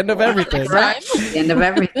 It's the end of everything. Right? The end of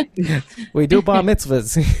everything. We do bar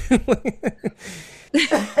mitzvahs.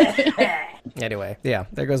 Anyway, yeah,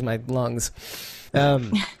 there goes my lungs. Yeah.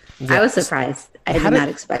 I was surprised. I did not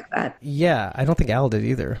expect that. Yeah, I don't think Al did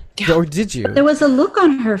either. Or did you? There was a look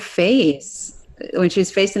on her face when she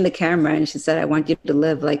was facing the camera and she said, "I want you to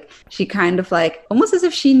live." Like, she kind of like, almost as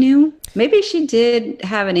if she knew. Maybe she did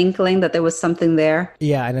have an inkling that there was something there.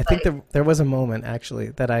 Yeah, and I think there was a moment, actually,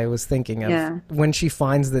 that I was thinking of when she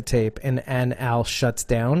finds the tape and Al shuts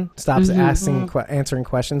down, stops answering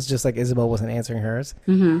questions, just like Isabel wasn't answering hers.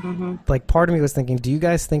 Like, part of me was thinking, do you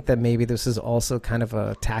guys think that maybe this is also kind of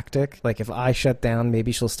a tactic? Like, if I shut down,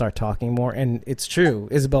 maybe she'll start talking more. And it's true.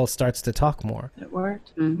 Isabel starts to talk more. It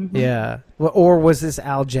worked. Yeah. Well, or was this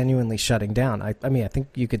Al genuinely shutting down? I mean, I think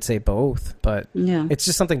you could say both, but it's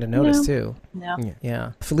just something to notice too.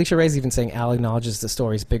 Yeah. Felicia Ray's even saying Al acknowledges the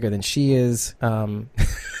story's bigger than she is.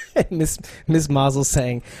 Miss Mazel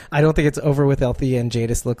saying, "I don't think it's over with Althea and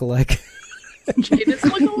Jadis look alike." Jadis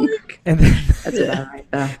look alike? And then, That's about right,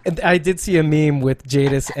 though. and I did see a meme with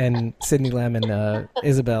Jadis and Sidney Lam and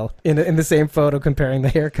Isabel in the same photo comparing the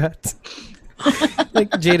haircuts. Like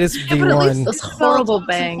Jadis But at least V1. Those horrible simple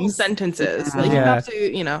bangs. sentences. Yeah. Like you Yeah. have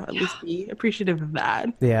to, at least be appreciative of that.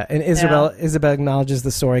 Yeah, and Isabel acknowledges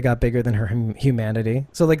the story got bigger than her humanity.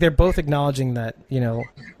 So like they're both acknowledging that,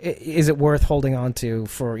 is it worth holding on to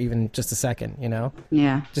for even just a second,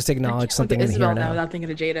 Yeah. Just acknowledge Look something at in the here Isabel and now now. without thinking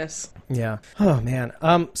of Jadis. Yeah. Oh man.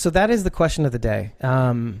 So that is the question of the day.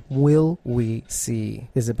 Will we see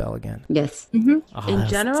Isabel again? Yes. Oh, In that was-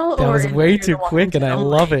 general, that or was in way Fear the too Walking quick, and Dead I only?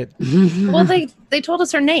 love it. Well, they told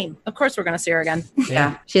us her name. Of course, we're going to see her again.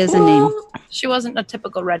 Yeah. She has a name. She wasn't a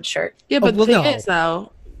typical red shirt. Yeah, but well, the thing no. is,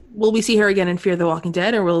 though, will we see her again in Fear the Walking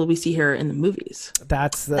Dead, or will we see her in the movies?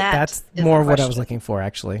 That's That is more the of what I was question. looking for,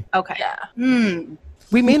 actually. Okay. Yeah.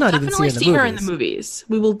 We may not even see Definitely her in the movies. her in the movies.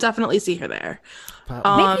 We will definitely see her there.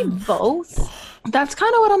 Maybe both. That's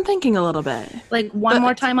kind of what I'm thinking a little bit. Like one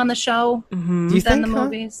more time on the show Do you than think? the Huh?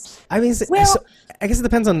 movies. I mean, Well- so, I guess it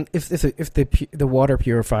depends on if the water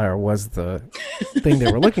purifier was the thing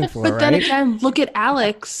they were looking for, But then right? again, look at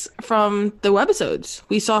Alex from the webisodes.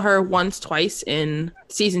 We saw her once, twice in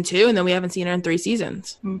season 2, and then we haven't seen her in 3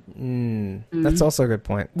 seasons. That's also a good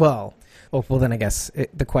point. Well, then I guess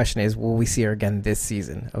the question is, will we see her again this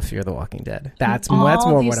season of Fear the Walking Dead? That's more of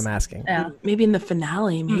what I'm asking. Yeah. Maybe in the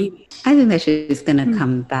finale, maybe. I think that she's going to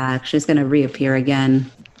come back. She's going to reappear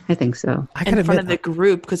again. I think so. I can In front admit, of the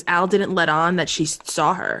group, because Al didn't let on that she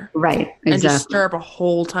saw her. Right. And just Exactly. stir up a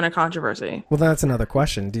whole ton of controversy. well, that's another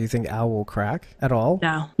question. Do you think Al will crack at all?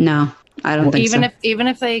 No. No, I don't think so. Even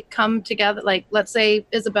if they come together, like let's say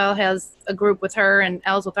Isabel has a group with her and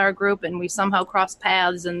Elle's with our group, and we somehow cross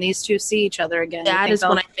paths, and these two see each other again. you That think is when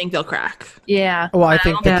they'll- I think they'll crack. Yeah. Well, I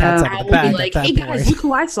think the Yeah. cat's out Al of the will bag be at like, that hey point. guys, look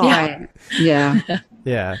who I saw. Right. Yeah.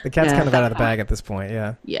 Yeah, the cat's Yeah. kind of out of the bag at this point.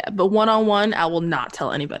 Yeah. Yeah, but one-on-one, Al will not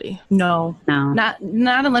tell anybody. No. No. Not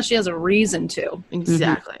unless she has a reason to.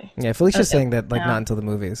 Exactly. Yeah, Felicia's saying that like Yeah. not until the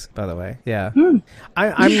movies. By the way, yeah,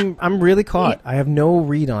 I'm really caught. I have no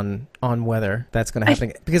read on whether that's going to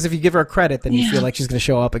happen because if you give her credit, then you feel like she's going to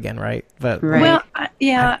show up again, right? But Right. Well, I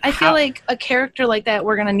feel How- like a character like that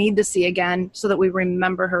we're gonna need to see again so that we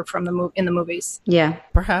remember her from in the movies. Yeah.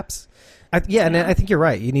 perhaps. And I think you're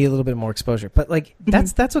right. You need a little bit more exposure, but like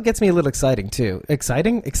that's what gets me a little excited,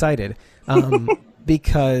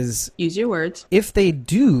 because Use your words. if they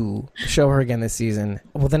do show her again this season,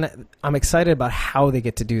 well, then I'm excited about how they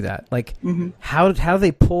get to do that. Like how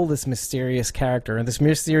they pull this mysterious character and this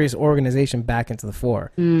mysterious organization back into the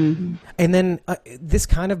fore. And then this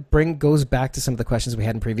kind of goes back to some of the questions we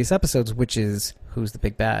had in previous episodes, which is who's the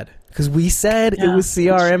big bad? Because we said it was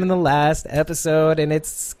CRM in the last episode, and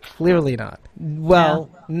it's clearly not. Well,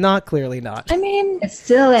 not clearly not. I mean, It's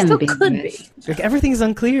still still ambiguous. could be. Like everything's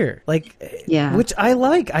unclear. Like, Yeah. which I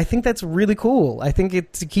like. I think that's really cool. I think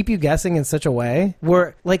it to keep you guessing in such a way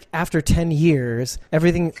where, like, after 10 years,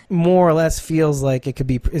 everything more or less feels like it could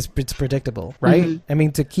be it's predictable, right? I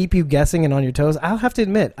mean, to keep you guessing and on your toes. I'll have to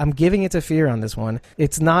admit, I'm giving it to Fear on this one.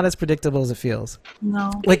 It's not as predictable as it feels. No.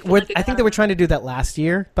 Like, I think they were trying to do that last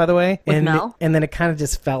year, by the way, With and Mel? and then it kind of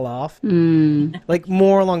just fell off. Like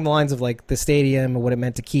more along the lines of like the stadium and what it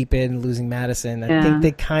meant to keep it and losing Madison. I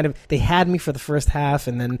think they had me for the first half,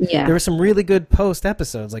 and then Yeah. there were some really good post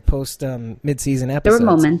episodes, like post mid-season There episodes. were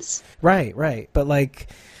moments. Right, but like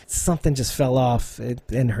something just fell off,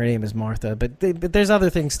 and her name is Martha. But there's other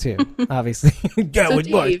things too, obviously. Go So with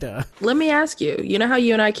Dave, Martha. let me ask you. You know how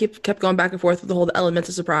you and I kept going back and forth with the whole element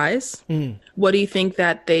of surprise? What do you think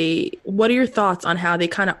what are your thoughts on how they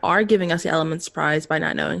kind of are giving us the element of surprise by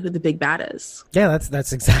not knowing who the big bad is? Yeah,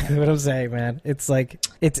 that's exactly what I'm saying, man. It's like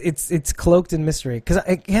it's cloaked in mystery. Because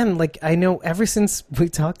again, like I know ever since we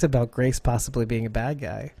talked about Grace possibly being a bad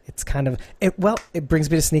guy, it's kind of it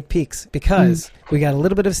brings me to sneak peeks because we got a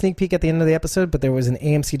little bit of sneak peek at the end of the episode, but there was an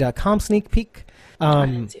AMC.com sneak peek. I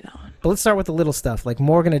didn't see that one. But let's start with the little stuff. Like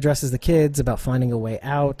Morgan addresses the kids about finding a way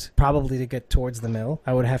out, probably to get towards the mill.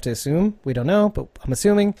 I would have to assume. We don't know, but I'm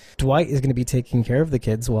assuming Dwight is going to be taking care of the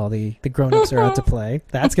kids while the grown-ups are out to play.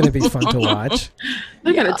 That's going to be fun to watch.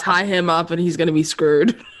 They're gonna tie him up, and he's gonna be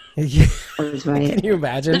screwed. Yeah. That was right. Can you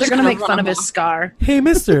imagine? They're gonna make fun of his scar. Hey,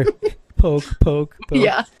 mister. Poke, poke, poke.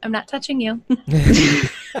 Yeah. I'm not touching you.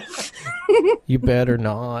 You better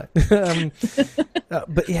not.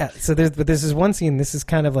 But yeah, so there's this one scene. This is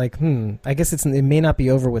kind of like, I guess it may not be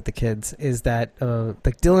over with the kids. Is that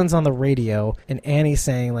like Dylan's on the radio and Annie's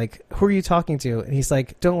saying like, "Who are you talking to?" And he's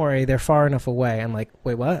like, "Don't worry, they're far enough away." I'm like,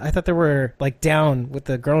 "Wait, what? I thought they were like down with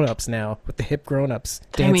the grown-ups now, with the hip grown-ups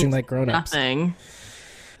dancing like grown-ups." Nothing.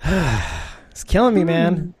 It's killing me,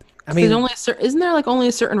 man. I mean, There's only isn't there like only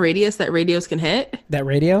a certain radius that radios can hit? that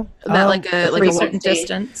radio. That like a certain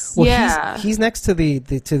distance. Well, yeah. he's next to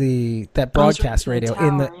that broadcast radio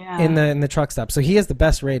tower, in the truck stop. So he has the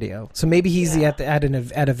best radio. So maybe he's at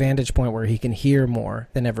a vantage point where he can hear more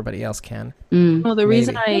than everybody else can. Well, the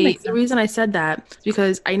reason Maybe. I said that is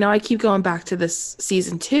because I know I keep going back to this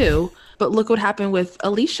season 2, but look what happened with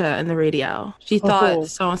Alicia in the radio. She thought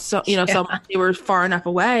they were far enough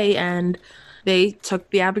away, and they took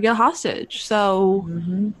the Abigail hostage. So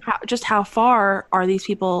how far are these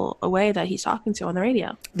people away that he's talking to on the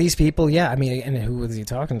radio? These people, yeah. I mean, and who was he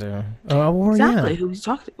talking to? Exactly. Who he's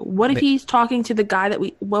talking to. What if he's talking to the guy that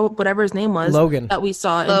whatever his name was, Logan, that we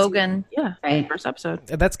saw Logan. in the first episode.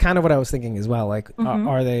 That's kind of what I was thinking as well. Like,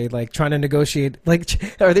 are they like trying to negotiate?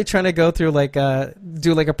 Like, are they trying to go through like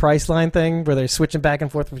do like a Priceline thing where they're switching back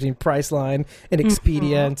and forth between Priceline and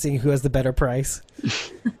Expedia and seeing who has the better price?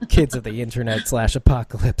 Kids of the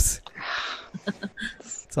internet/apocalypse.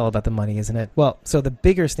 It's all about the money, isn't it? Well, so the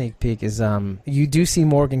bigger sneak peek is you do see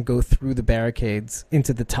Morgan go through the barricades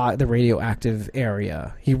into the radioactive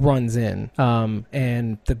area. He runs in.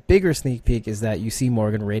 And the bigger sneak peek is that you see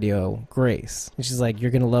Morgan radio Grace. And she's like,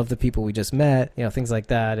 you're going to love the people we just met, things like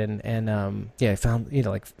that. And found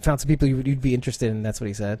some people you'd be interested in. That's what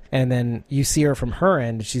he said. And then you see her from her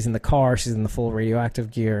end. She's in the car. She's in the full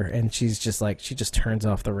radioactive gear. And she's just like, she just turns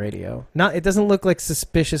off the radio. It doesn't look like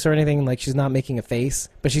suspicious or anything. Like she's not making a face.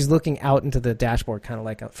 But she's looking out into the dashboard kind of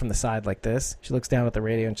like from the side like this. She looks down at the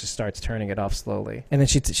radio and just starts turning it off slowly. And then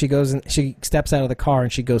she goes and she steps out of the car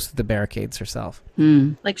and she goes through the barricades herself.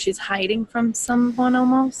 Like she's hiding from someone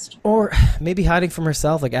almost? Or maybe hiding from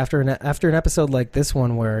herself, like after an episode like this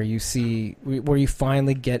one where you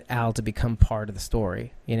finally get Al to become part of the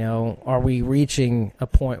story. Are we reaching a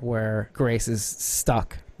point where Grace is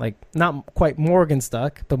stuck? Like, not quite Morgan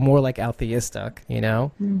stuck, but more like Althea stuck,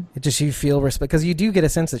 It just, you feel because you do get a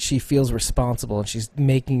sense that she feels responsible and she's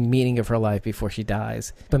making meaning of her life before she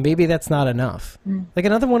dies. But maybe that's not enough. Like,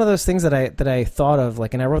 another one of those things that I thought of,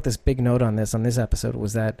 like, and I wrote this big note on this episode,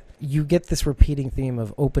 was that you get this repeating theme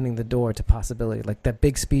of opening the door to possibility. Like, that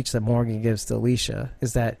big speech that Morgan gives to Alicia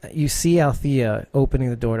is that you see Althea opening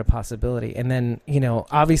the door to possibility. And then,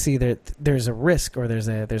 obviously there's a risk or there's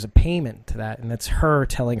a payment to that, and that's her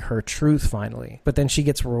telling her truth finally. But then she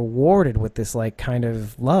gets rewarded with this like kind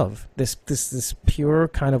of love, this pure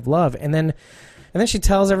kind of love, and then she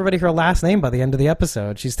tells everybody her last name by the end of the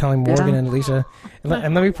episode. She's telling Morgan and Alicia, and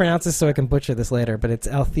let me pronounce this so I can butcher this later, but it's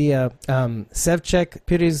Althea Sevchek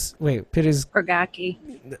Prigaki.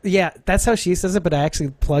 Yeah, that's how she says it, but I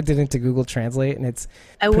actually plugged it into Google Translate, and it's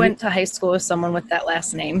I went to high school with someone with that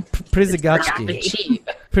last name. Przygotsky.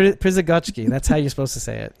 Przygotsky. That's how you're supposed to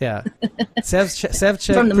say it. Yeah.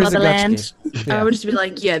 Sevchek from the motherland. Yeah. I would just be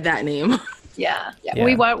like, yeah, that name. Yeah.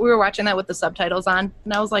 We were watching that with the subtitles on,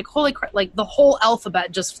 and I was like, holy crap, like the whole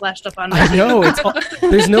alphabet just flashed up on my I know,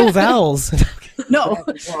 there's no vowels. No.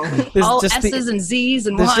 There's all just S's and Z's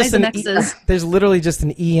and Y's and X's. There's literally just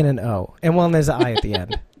an E and an O. And there's an I at the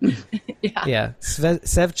end. Yeah.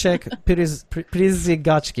 Sevchek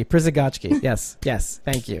Przygotsky. Yes.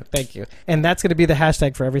 Thank you. And that's going to be the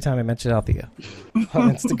hashtag for every time I mention Althea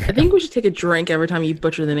on Instagram. I think we should take a drink every time you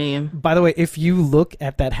butcher the name. By the way, if you look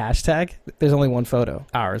at that hashtag, there's only one photo.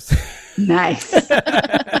 Ours. Nice.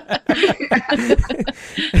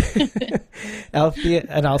 Althea,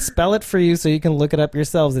 and I'll spell it for you so you can look it up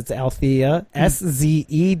yourselves. It's Althea,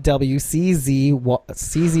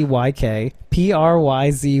 SZEWCZYK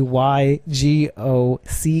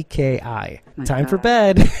PRYZYGOCKI. Time for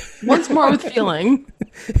bed. Once more with feeling.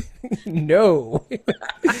 No.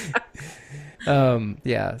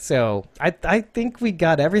 So I think we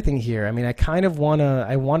got everything here. I mean, I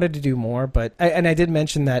wanted to do more, but I did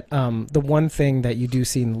mention that the one thing that you do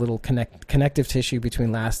see in the little connective tissue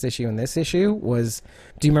between last issue and this issue was,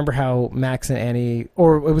 do you remember how Max and Annie,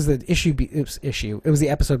 or it was the it was the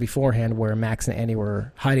episode beforehand where Max and Annie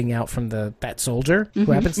were hiding out from that soldier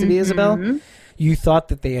who happens to be Isabel? You thought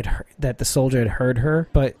that that the soldier had heard her,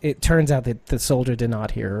 but it turns out that the soldier did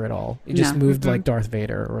not hear her at all. He just moved like Darth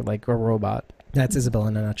Vader or like a robot. That's Isabel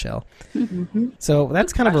in a nutshell. So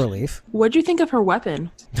that's kind of a relief. What'd you think of her weapon?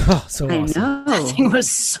 Oh, so awesome. I know. That thing was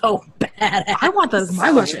so badass. I want that as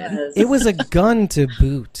my weapon. It was a gun to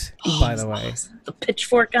boot, by the way. The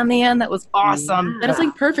pitchfork on the end, that was awesome. And it's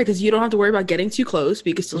like perfect because you don't have to worry about getting too close, but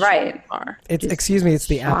you can still shoot far. It's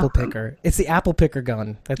the apple picker. It's the apple picker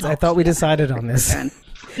gun. I thought we decided on this.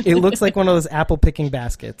 It looks like one of those apple picking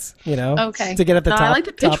baskets, Okay. to get at the top. I like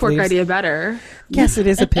the pitchfork leaves. idea better. Yes, it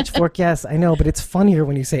is a pitchfork. Yes, I know, but it's funnier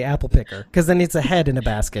when you say apple picker because then it's a head in a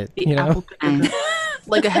basket. Apple picker.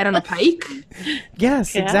 like a head on a pike.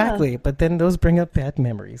 Yes, Yeah. exactly. But then those bring up bad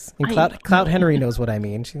memories. And Clout Henry knows what I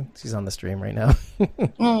mean. She's on the stream right now.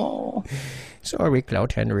 Oh. Sorry,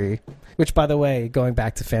 Clout Henry. Which, by the way, going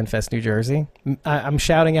back to FanFest New Jersey, I'm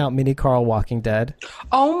shouting out Mini Carl Walking Dead.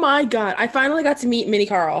 Oh my god! I finally got to meet Mini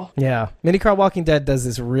Carl. Yeah, Mini Carl Walking Dead does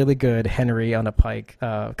this really good Henry on a pike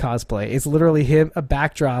cosplay. It's literally him, a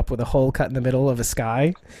backdrop with a hole cut in the middle of a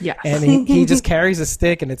sky. Yes. And he just carries a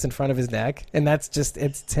stick and it's in front of his neck. And that's just,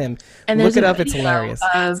 it's him. And Look there's it a up, it's video hilarious.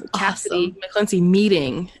 Of Cassidy McClincy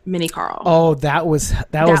meeting Mini Carl. Oh, that was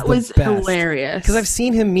that was the best. hilarious. Because I've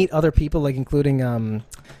seen him meet other people, like including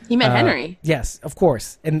he met Henry. Yes, of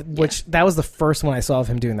course. And which that was the first one I saw of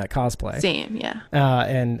him doing that cosplay. Same, yeah.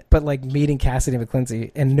 But like meeting Cassidy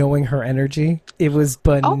McClincy and knowing her energy, it was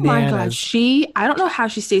bananas. Oh my god, I don't know how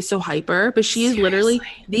she stays so hyper, but she is literally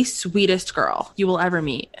the sweetest girl you will ever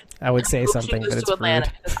meet. I would say I hope something, she goes but it's to Atlanta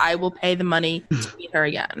rude. because I will pay the money to meet her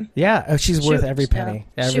again. Yeah, she's worth every penny.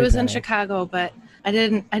 Every She was in penny. Chicago, but I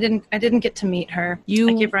didn't get to meet her. You-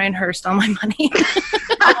 I gave Ryan Hurst all my money.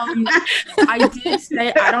 I did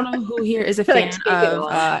say I don't know who here is a fan Like, take it of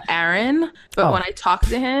all. Aaron, but Oh. when I talked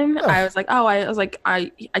to him, I was like,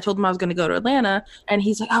 I told him I was going to go to Atlanta, and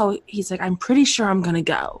he's like, I'm pretty sure I'm going to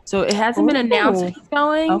go. So it hasn't been announced that he's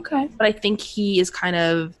going. Okay. But I think he is kind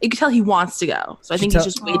of. You can tell he wants to go. So I think he's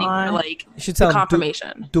just waiting for like You should the tell him,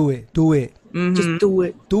 confirmation. do it. Mhm. Just do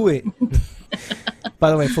it. Do it. By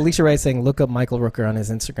the way, Felicia Wright saying, look up Michael Rooker on his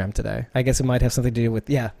Instagram today. I guess it might have something to do with,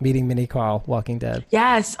 meeting Mini Carl, Walking Dead.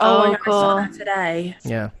 Yes. Oh, I saw cool. that today.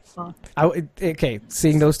 Yeah. Fun.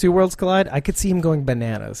 Seeing those two worlds collide, I could see him going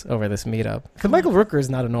bananas over this meetup. Because Michael Rooker is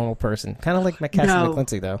not a normal person. Kind of like Cassidy No.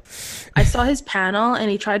 McClincy, though. I saw his panel,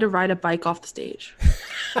 and he tried to ride a bike off the stage.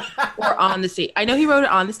 Or on the stage. I know he rode it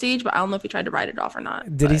on the stage, but I don't know if he tried to ride it off or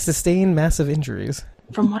not. Did he But sustain massive injuries?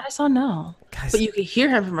 From what I saw, no. Guys, But you could hear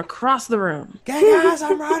him from across the room. Hey guys,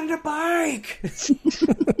 I'm riding a bike.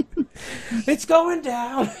 It's going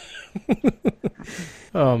down.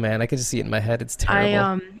 Oh man, I could just see it in my head. It's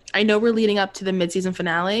terrible. I know we're leading up to the mid-season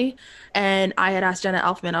finale, and I had asked Jenna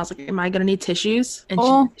Elfman, I was like, am I going to need tissues?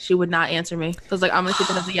 And she would not answer me. I was like, I'm going to take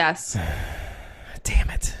that as a yes. Damn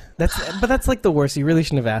it. That's like the worst. You really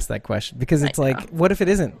shouldn't have asked that question because it's like, what if it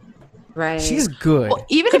isn't? Right. She's good. Well,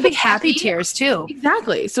 even Could if be it's happy tears too.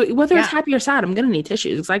 Exactly. So whether it's Yeah. happy or sad, I'm going to need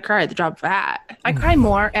tissues because I cry at the drop of a hat. I cry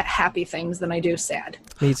more at happy things than I do sad.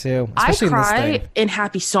 Me too. I Especially in this cry thing. in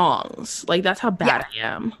happy songs. Like, that's how bad I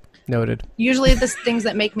am. Noted. Usually the things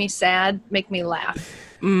that make me sad make me laugh.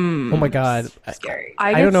 Oh my god. Scary.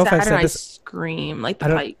 I don't get know if I've sad said and this- I scream like the I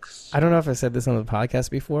don't- pikes. I don't know if I said this on the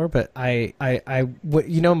podcast before, but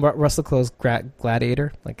Russell Crowe's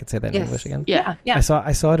Gladiator. I could say that in Yes. English again. Yeah. Yeah.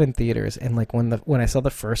 I saw it in theaters, and like when I saw the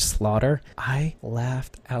first slaughter, I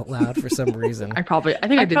laughed out loud for some reason. I think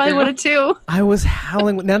I I did probably too. would have too. I was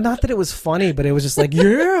howling. Now, not that it was funny, but it was just like,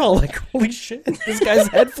 yeah, like holy shit, this guy's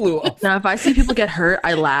head flew off. Now, if I see people get hurt,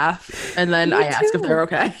 I laugh and then I ask if they're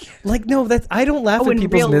okay. Like, no, I don't laugh at in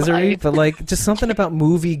people's real misery, life. but like just something about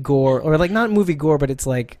movie gore, or like not movie gore, but it's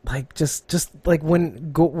like just like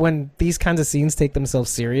when these kinds of scenes take themselves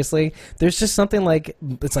seriously, there's just something like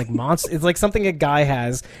it's like monster. It's like something a guy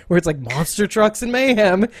has where it's like monster trucks and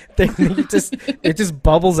mayhem. It just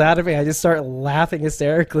bubbles out of me. I just start laughing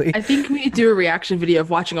hysterically. I think we need to do a reaction video of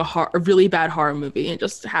watching a really bad horror movie and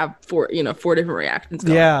just have four different reactions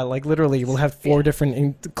going. Yeah, like literally, we'll have 4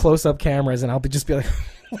 different close-up cameras, and I'll just be like.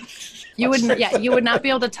 You would not be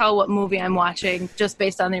able to tell what movie I'm watching just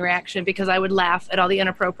based on the reaction because I would laugh at all the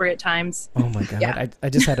inappropriate times. Oh my god! Yeah. I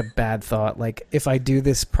just had a bad thought. Like if I do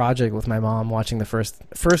this project with my mom, watching the first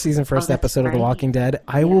season, first that's episode of The right. Walking Dead,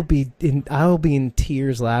 I will be in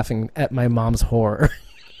tears laughing at my mom's horror.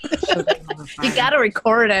 You gotta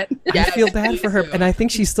record it. I feel bad for her, and I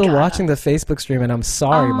think she's still watching the Facebook stream. And I'm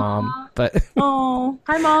sorry, Mom, but Oh,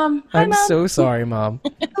 hi, Mom. Hi, I'm Mom. so sorry, Mom.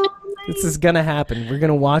 This is gonna happen. We're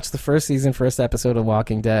gonna watch the first season, first episode of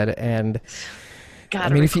Walking Dead, and Gotta I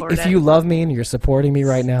mean, if record you love me and you're supporting me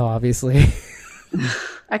right now, obviously.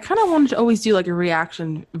 I kind of wanted to always do like a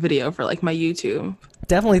reaction video for like my YouTube.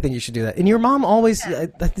 Definitely think you should do that. And your mom always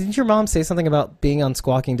didn't your mom say something about being on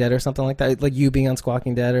Squawking Dead or something like that? Like you being on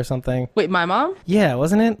Squawking Dead or something? Wait, my mom? Yeah,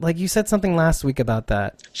 wasn't it? Like you said something last week about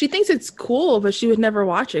that. She thinks it's cool, but she would never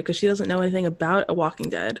watch it because she doesn't know anything about A Walking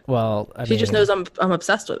Dead. Well, She just knows I'm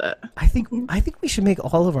obsessed with it. I think we should make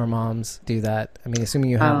all of our moms do that. I mean, assuming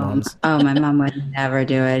you have moms. Oh, my mom would never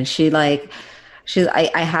do it.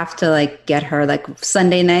 I have to like get her like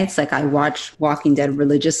Sunday nights. Like I watch Walking Dead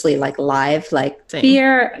religiously, like live, like Same.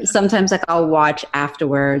 Fear. Sometimes like I'll watch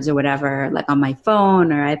afterwards or whatever, like on my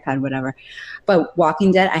phone or iPad, whatever. But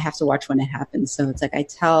Walking Dead, I have to watch when it happens. So it's like I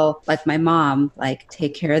tell like my mom, like,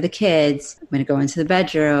 take care of the kids. I'm going to go into the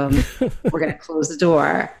bedroom. We're going to close the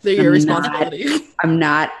door. They're your responsibility. I'm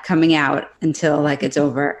not coming out until like it's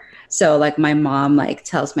over. So like my mom like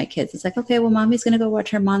tells my kids, it's like, okay, well, mommy's going to go watch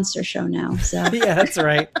her monster show now. So Yeah, that's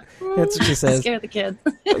right. That's what she says. Scare the kids.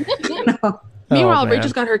 Meanwhile, man.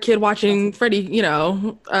 Rachel's got her kid watching Freddy,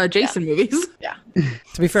 Jason movies. Yeah.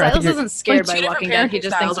 To be fair, I Silas think isn't scared Like, by two Walking different Dead. He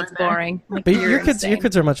just parenting thinks styles it's are there. boring. Like, but you're your kids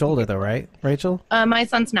insane. are much older though, right, Rachel? My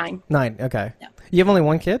son's 9. 9. Okay. Yeah. You have only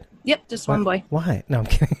one kid? Yep, just one boy. Why? No, I'm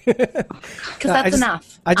kidding. Because that's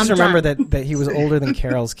enough. I just I'm remember done. that he was older than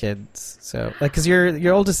Carol's kids. So, like, because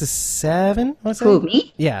your oldest is 7. I wanna say? who,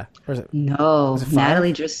 me? Yeah. Or is it? No, Was it 5?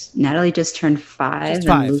 Natalie just turned 5, Just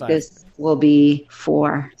 5, and Lucas will be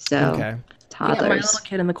 4. So Okay. Yeah, my toddlers. little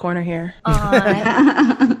kid in the corner here.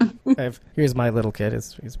 Here's my little kid.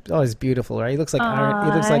 He's beautiful, right? He looks like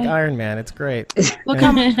Iron Man. It's great. Look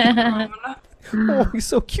how much. Oh, he's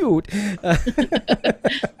so cute.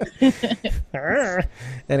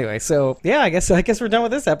 Anyway, so yeah, I guess we're done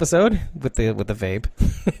with this episode with the vape.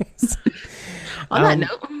 On that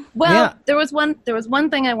note, Well, Yeah. there was one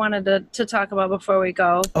thing I wanted to talk about before we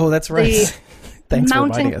go. Oh, that's right. Thanks for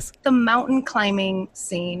reminding us. The mountain climbing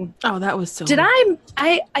scene. oh, that was so. Did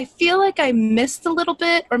I feel like I missed a little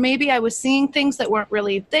bit, or maybe I was seeing things that weren't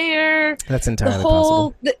really there. That's The entirely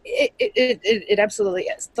whole, possible. it absolutely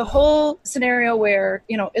is. The whole scenario where,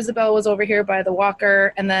 Isabel was over here by the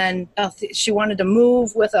walker, and then she wanted to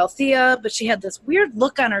move with Althea, but she had this weird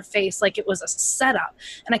look on her face like it was a setup.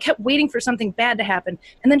 And I kept waiting for something bad to happen.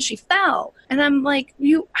 And then she fell. And I'm like,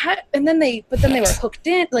 and then they were hooked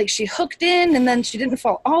in, like she hooked in, and then she didn't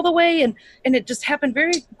fall all the way. And it just happened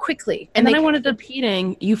very quickly. And then I wanted to,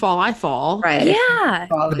 repeating, you fall, I fall. Right. yeah.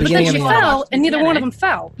 Well, The But beginning then of she the fell, and neither one of them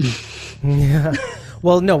fell. Yeah.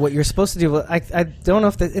 Well, no, what you're supposed to do, I don't know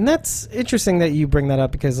if that, and that's interesting that you bring that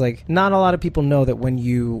up because, like, not a lot of people know that when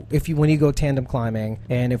you go tandem climbing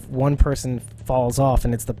and if one person falls off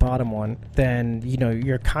and it's the bottom one, then,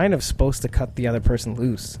 you're kind of supposed to cut the other person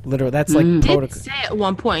loose. Literally, that's like Did protocol. say at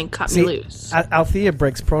one point, cut See, me loose. Althea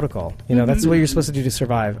breaks protocol. That's what you're supposed to do to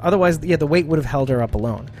survive. Otherwise, the weight would have held her up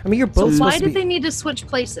alone. I mean, you're both Why supposed to did be... they need to switch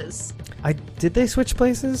places? Did they switch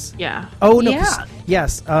places? Yeah. Oh no! Yeah.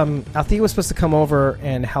 Yes. Althea was supposed to come over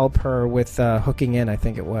and help her with hooking in. I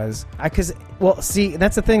think it was. See,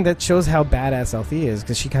 that's the thing that shows how badass Althea is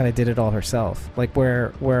because she kind of did it all herself. Like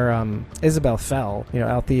where Isabel fell,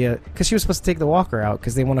 Althea, because she was supposed to take the walker out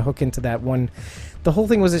because they want to hook into that one. The whole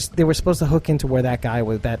thing was they were supposed to hook into where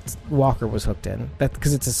that walker was hooked in. That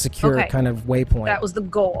because it's a secure Okay. kind of waypoint. That was the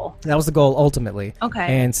goal. That was the goal ultimately.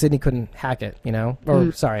 Okay. And Sydney couldn't hack it,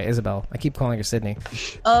 Or sorry, Isabel. I keep calling her Sydney.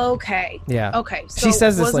 Okay. Yeah. Okay. So She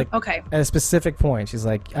says this wasn't- like okay. at a specific point. She's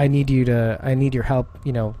like, I need your help,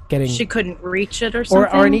 getting She couldn't reach it or or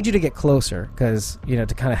something. I need you to get closer because, to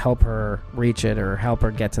kind of help her reach it or help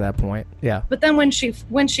her get to that point. Yeah. But then when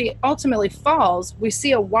she ultimately falls, we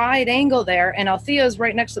see a wide angle there, and Althea's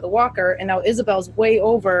right next to the walker, and now Isabel's way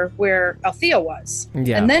over where Althea was.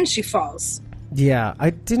 Yeah. And then she falls. Yeah,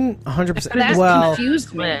 I didn't 100%. That Well,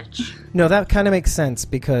 confused me. Switch. no, that kind of makes sense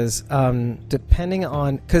because depending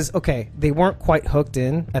on they weren't quite hooked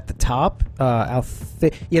in at the top.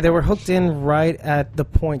 They were hooked in right at the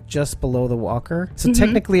point just below the walker. So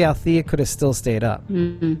technically, Althea could have still stayed up.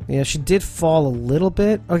 She did fall a little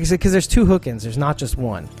bit. Okay, so because there's 2 hook-ins, there's not just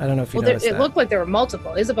one. I don't know if you noticed It that. looked like there were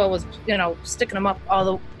multiple. Isabel was, sticking them up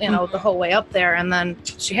all the whole way up there, and then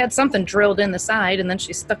she had something drilled in the side, and then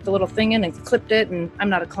she stuck the little thing in and clipped it. And I'm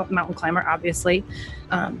not a mountain climber, obviously.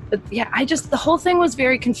 But yeah, the whole thing was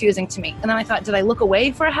very confusing to me. And then I thought, did I look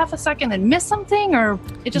away for a half a second and miss something, or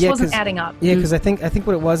it just wasn't adding up? Yeah, because I think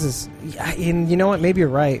what it was is, and you know what? Maybe you're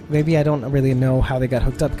right. Maybe I don't really know how they got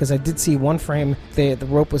hooked up because I did see one frame. The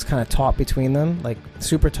rope was kind of taut between them, like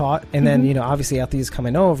super taut, and then obviously Althea's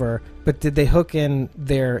coming over. But did they hook in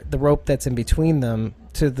the rope that's in between them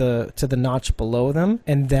to the notch below them,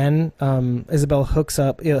 and then Isabel hooks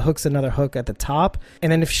another hook at the top,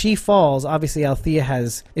 and then if she falls, obviously Althea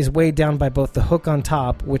is weighed down by both the hook on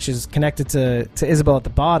top, which is connected to Isabel at the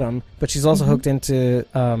bottom, but she's also hooked into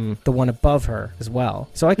the one above her as well.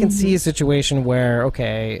 So I can see a situation where,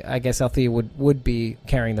 okay, I guess Althea would be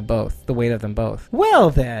carrying the weight of them both. Well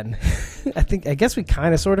then, I guess we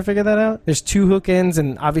kind of sort of figured that out. There's 2 hook-ins,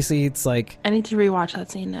 and obviously it's like, I need to rewatch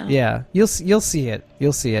that scene now. yeah, you'll see it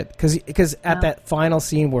because at that final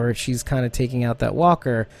scene where she's kind of taking out that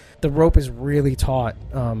walker, the rope is really taut,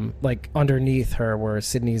 like underneath her where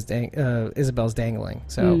Isabel's dangling.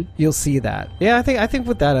 So you'll see that. Yeah, I think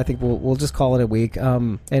with that, I think we'll just call it a week.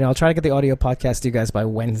 And I'll try to get the audio podcast to you guys by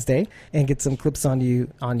Wednesday and get some clips on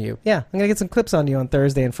you. Yeah, I'm gonna get some clips on you on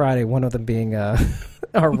Thursday and Friday. One of them being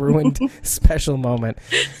our ruined special moment.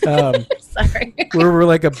 Sorry. Where we're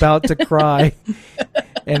like about to cry.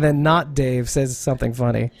 And then not Dave says something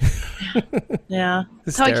funny. Yeah.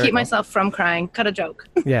 That's how I keep myself from crying. Cut a joke.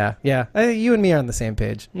 Yeah. You and me are on the same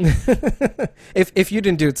page. If you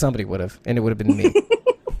didn't do it, somebody would have, and it would have been me.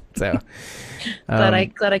 So glad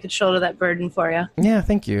I could shoulder that burden for you. Yeah,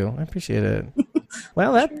 thank you. I appreciate it.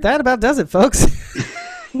 Well, that about does it, folks.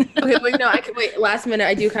 Okay, wait, no, I can wait. Last minute,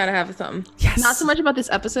 I do kind of have some. Yes. Not so much about this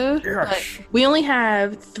episode, but we only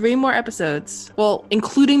have 3 more episodes. Well,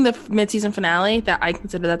 including the mid-season finale, that I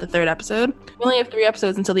consider that the 3rd episode. We only have 3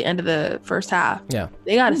 episodes until the end of the first half. Yeah.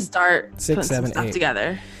 They got to start 6, putting 7, some stuff 8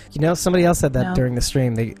 together. You know, somebody else said that during the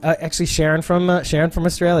stream. They actually Sharon from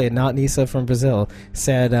Australia, not Nisa from Brazil,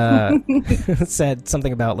 said said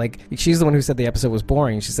something about, like, she's the one who said the episode was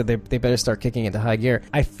boring. She said they better start kicking into high gear.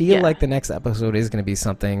 I feel like the next episode is going to be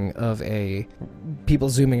something of a people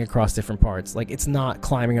zooming across different parts. Like, it's not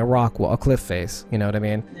climbing a cliff face. You know what I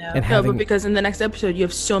mean? Yeah. And But because in the next episode you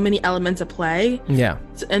have so many elements at play. Yeah.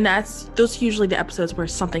 And those are usually the episodes where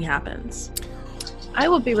something happens. I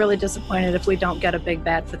will be really disappointed if we don't get a big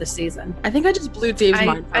bad for the season. I think I just blew Dave's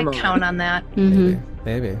mind. I count on that.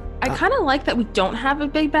 Maybe. I kind of like that we don't have a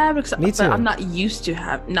big bad because Me too. but I'm not used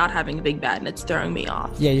to not having a big bad, and it's throwing me off.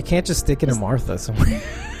 Yeah, you can't just stick in a Martha somewhere.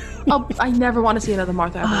 Oh, I never want to see another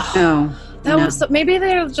Martha ever. Oh. That was so, maybe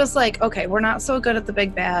they're just like, okay, we're not so good at the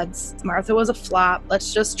big bads. Martha was a flop.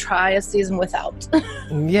 Let's just try a season without.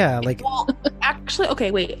 Yeah, like, Well, actually, okay,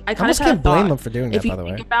 wait. I I kind of almost can't blame them for doing that, If you by the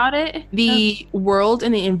way. think about it, the world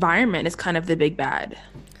and the environment is kind of the big bad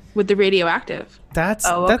with the radioactive. That's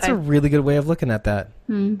okay. a really good way of looking at that.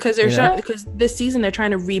 Because because this season they're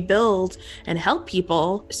trying to rebuild and help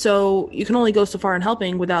people, so you can only go so far in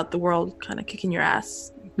helping without the world kind of kicking your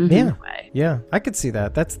ass. Yeah, I could see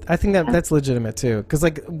that. I think that's legitimate too, because,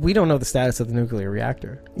 like, we don't know the status of the nuclear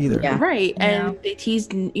reactor either. Yeah. Right, and they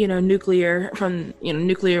teased nuclear from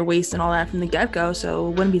nuclear waste and all that from the get-go, so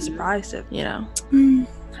wouldn't be surprised if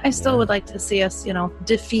I still would like to see us,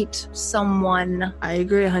 defeat someone I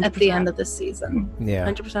agree 100%. at the end of the season. Yeah,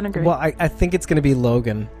 100% agree. Well, I think it's going to be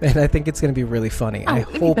Logan, and I think it's going to be really funny. I you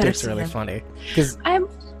hope better it's see really him. funny, because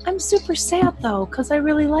I'm super sad though, because I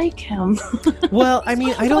really like him. well, I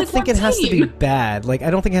mean, I don't like think one it has to be team. bad. Like, I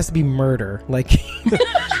don't think it has to be murder. Like,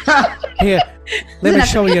 here, let me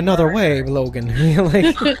show you another way, Logan.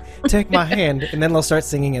 Like, take my hand, and then they'll start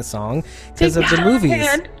singing a song because of the movies,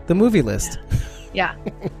 hand. the movie list. Yeah.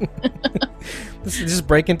 Just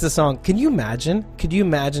break into song. Can you imagine? Could you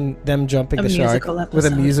imagine them jumping A the shark musical with a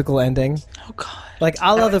episode. musical ending? Oh God. Like,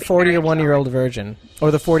 a la the 41-year-old virgin,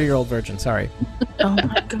 or the 40-year-old virgin. Sorry, Oh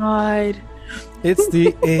my God. it's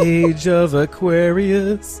the age of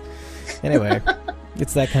Aquarius. Anyway,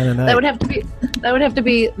 it's that kind of night. That would have to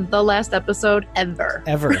be the last episode ever.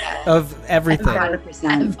 Ever of everything.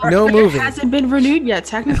 100%. No movie. It hasn't been renewed yet,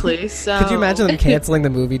 technically. So Could you imagine them canceling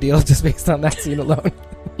the movie deal just based on that scene alone?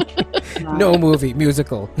 No movie,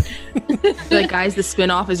 musical. Like, guys, the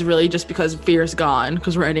spin-off is really just because Fear's gone,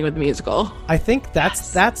 because we're ending with the musical. I think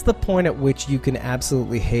that's the point at which you can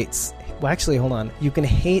absolutely hate. Well, actually, hold on. You can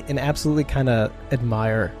hate and absolutely kind of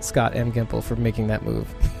admire Scott M. Gimple for making that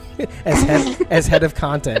move as head of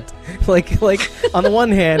content. Like on the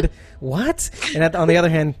one hand, what? And on the other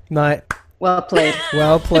hand, not. Well played.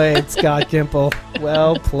 Well played, Scott Gimple.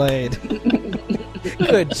 Well played.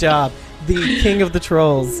 Good job. The king of the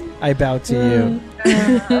trolls, I bow to you.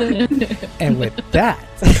 And with that...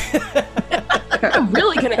 I'm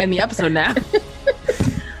really going to end the episode now.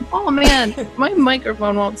 Oh man, my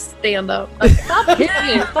microphone won't stand up. Stop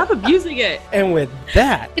hitting it. Stop abusing it. And with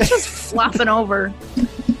that... It's just flopping over.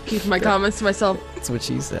 Keep my comments to myself. That's what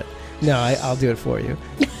she said. No, I'll do it for you.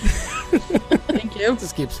 Thank you. It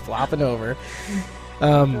just keeps flopping over.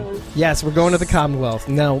 Yes, we're going to the Commonwealth.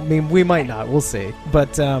 No, I mean, we might not. We'll see.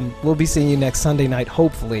 But we'll be seeing you next Sunday night,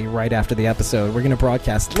 hopefully, right after the episode. We're going to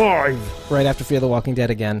broadcast live right after Fear the Walking Dead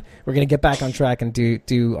again. We're going to get back on track and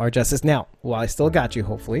do our justice. Now, while I still got you,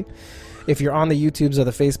 hopefully, if you're on the YouTubes or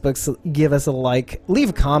the Facebooks, give us a like.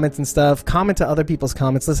 Leave comments and stuff. Comment to other people's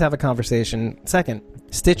comments. Let's have a conversation. Second,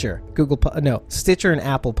 Stitcher, Stitcher and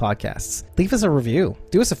Apple Podcasts. Leave us a review.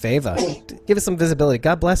 Do us a favor. Give us some visibility.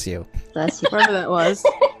 God bless you. Bless you. Whoever that was.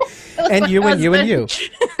 And you and you and you.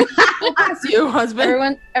 Bless you,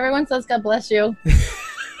 husband. Everyone says God bless you.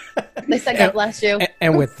 They said God bless you.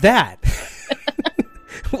 And with that,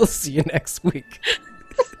 We'll see you next week.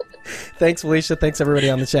 Thanks, Felicia. Thanks, everybody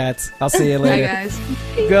on the chats. I'll see you later. Bye, guys.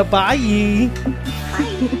 Goodbye.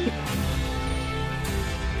 Bye.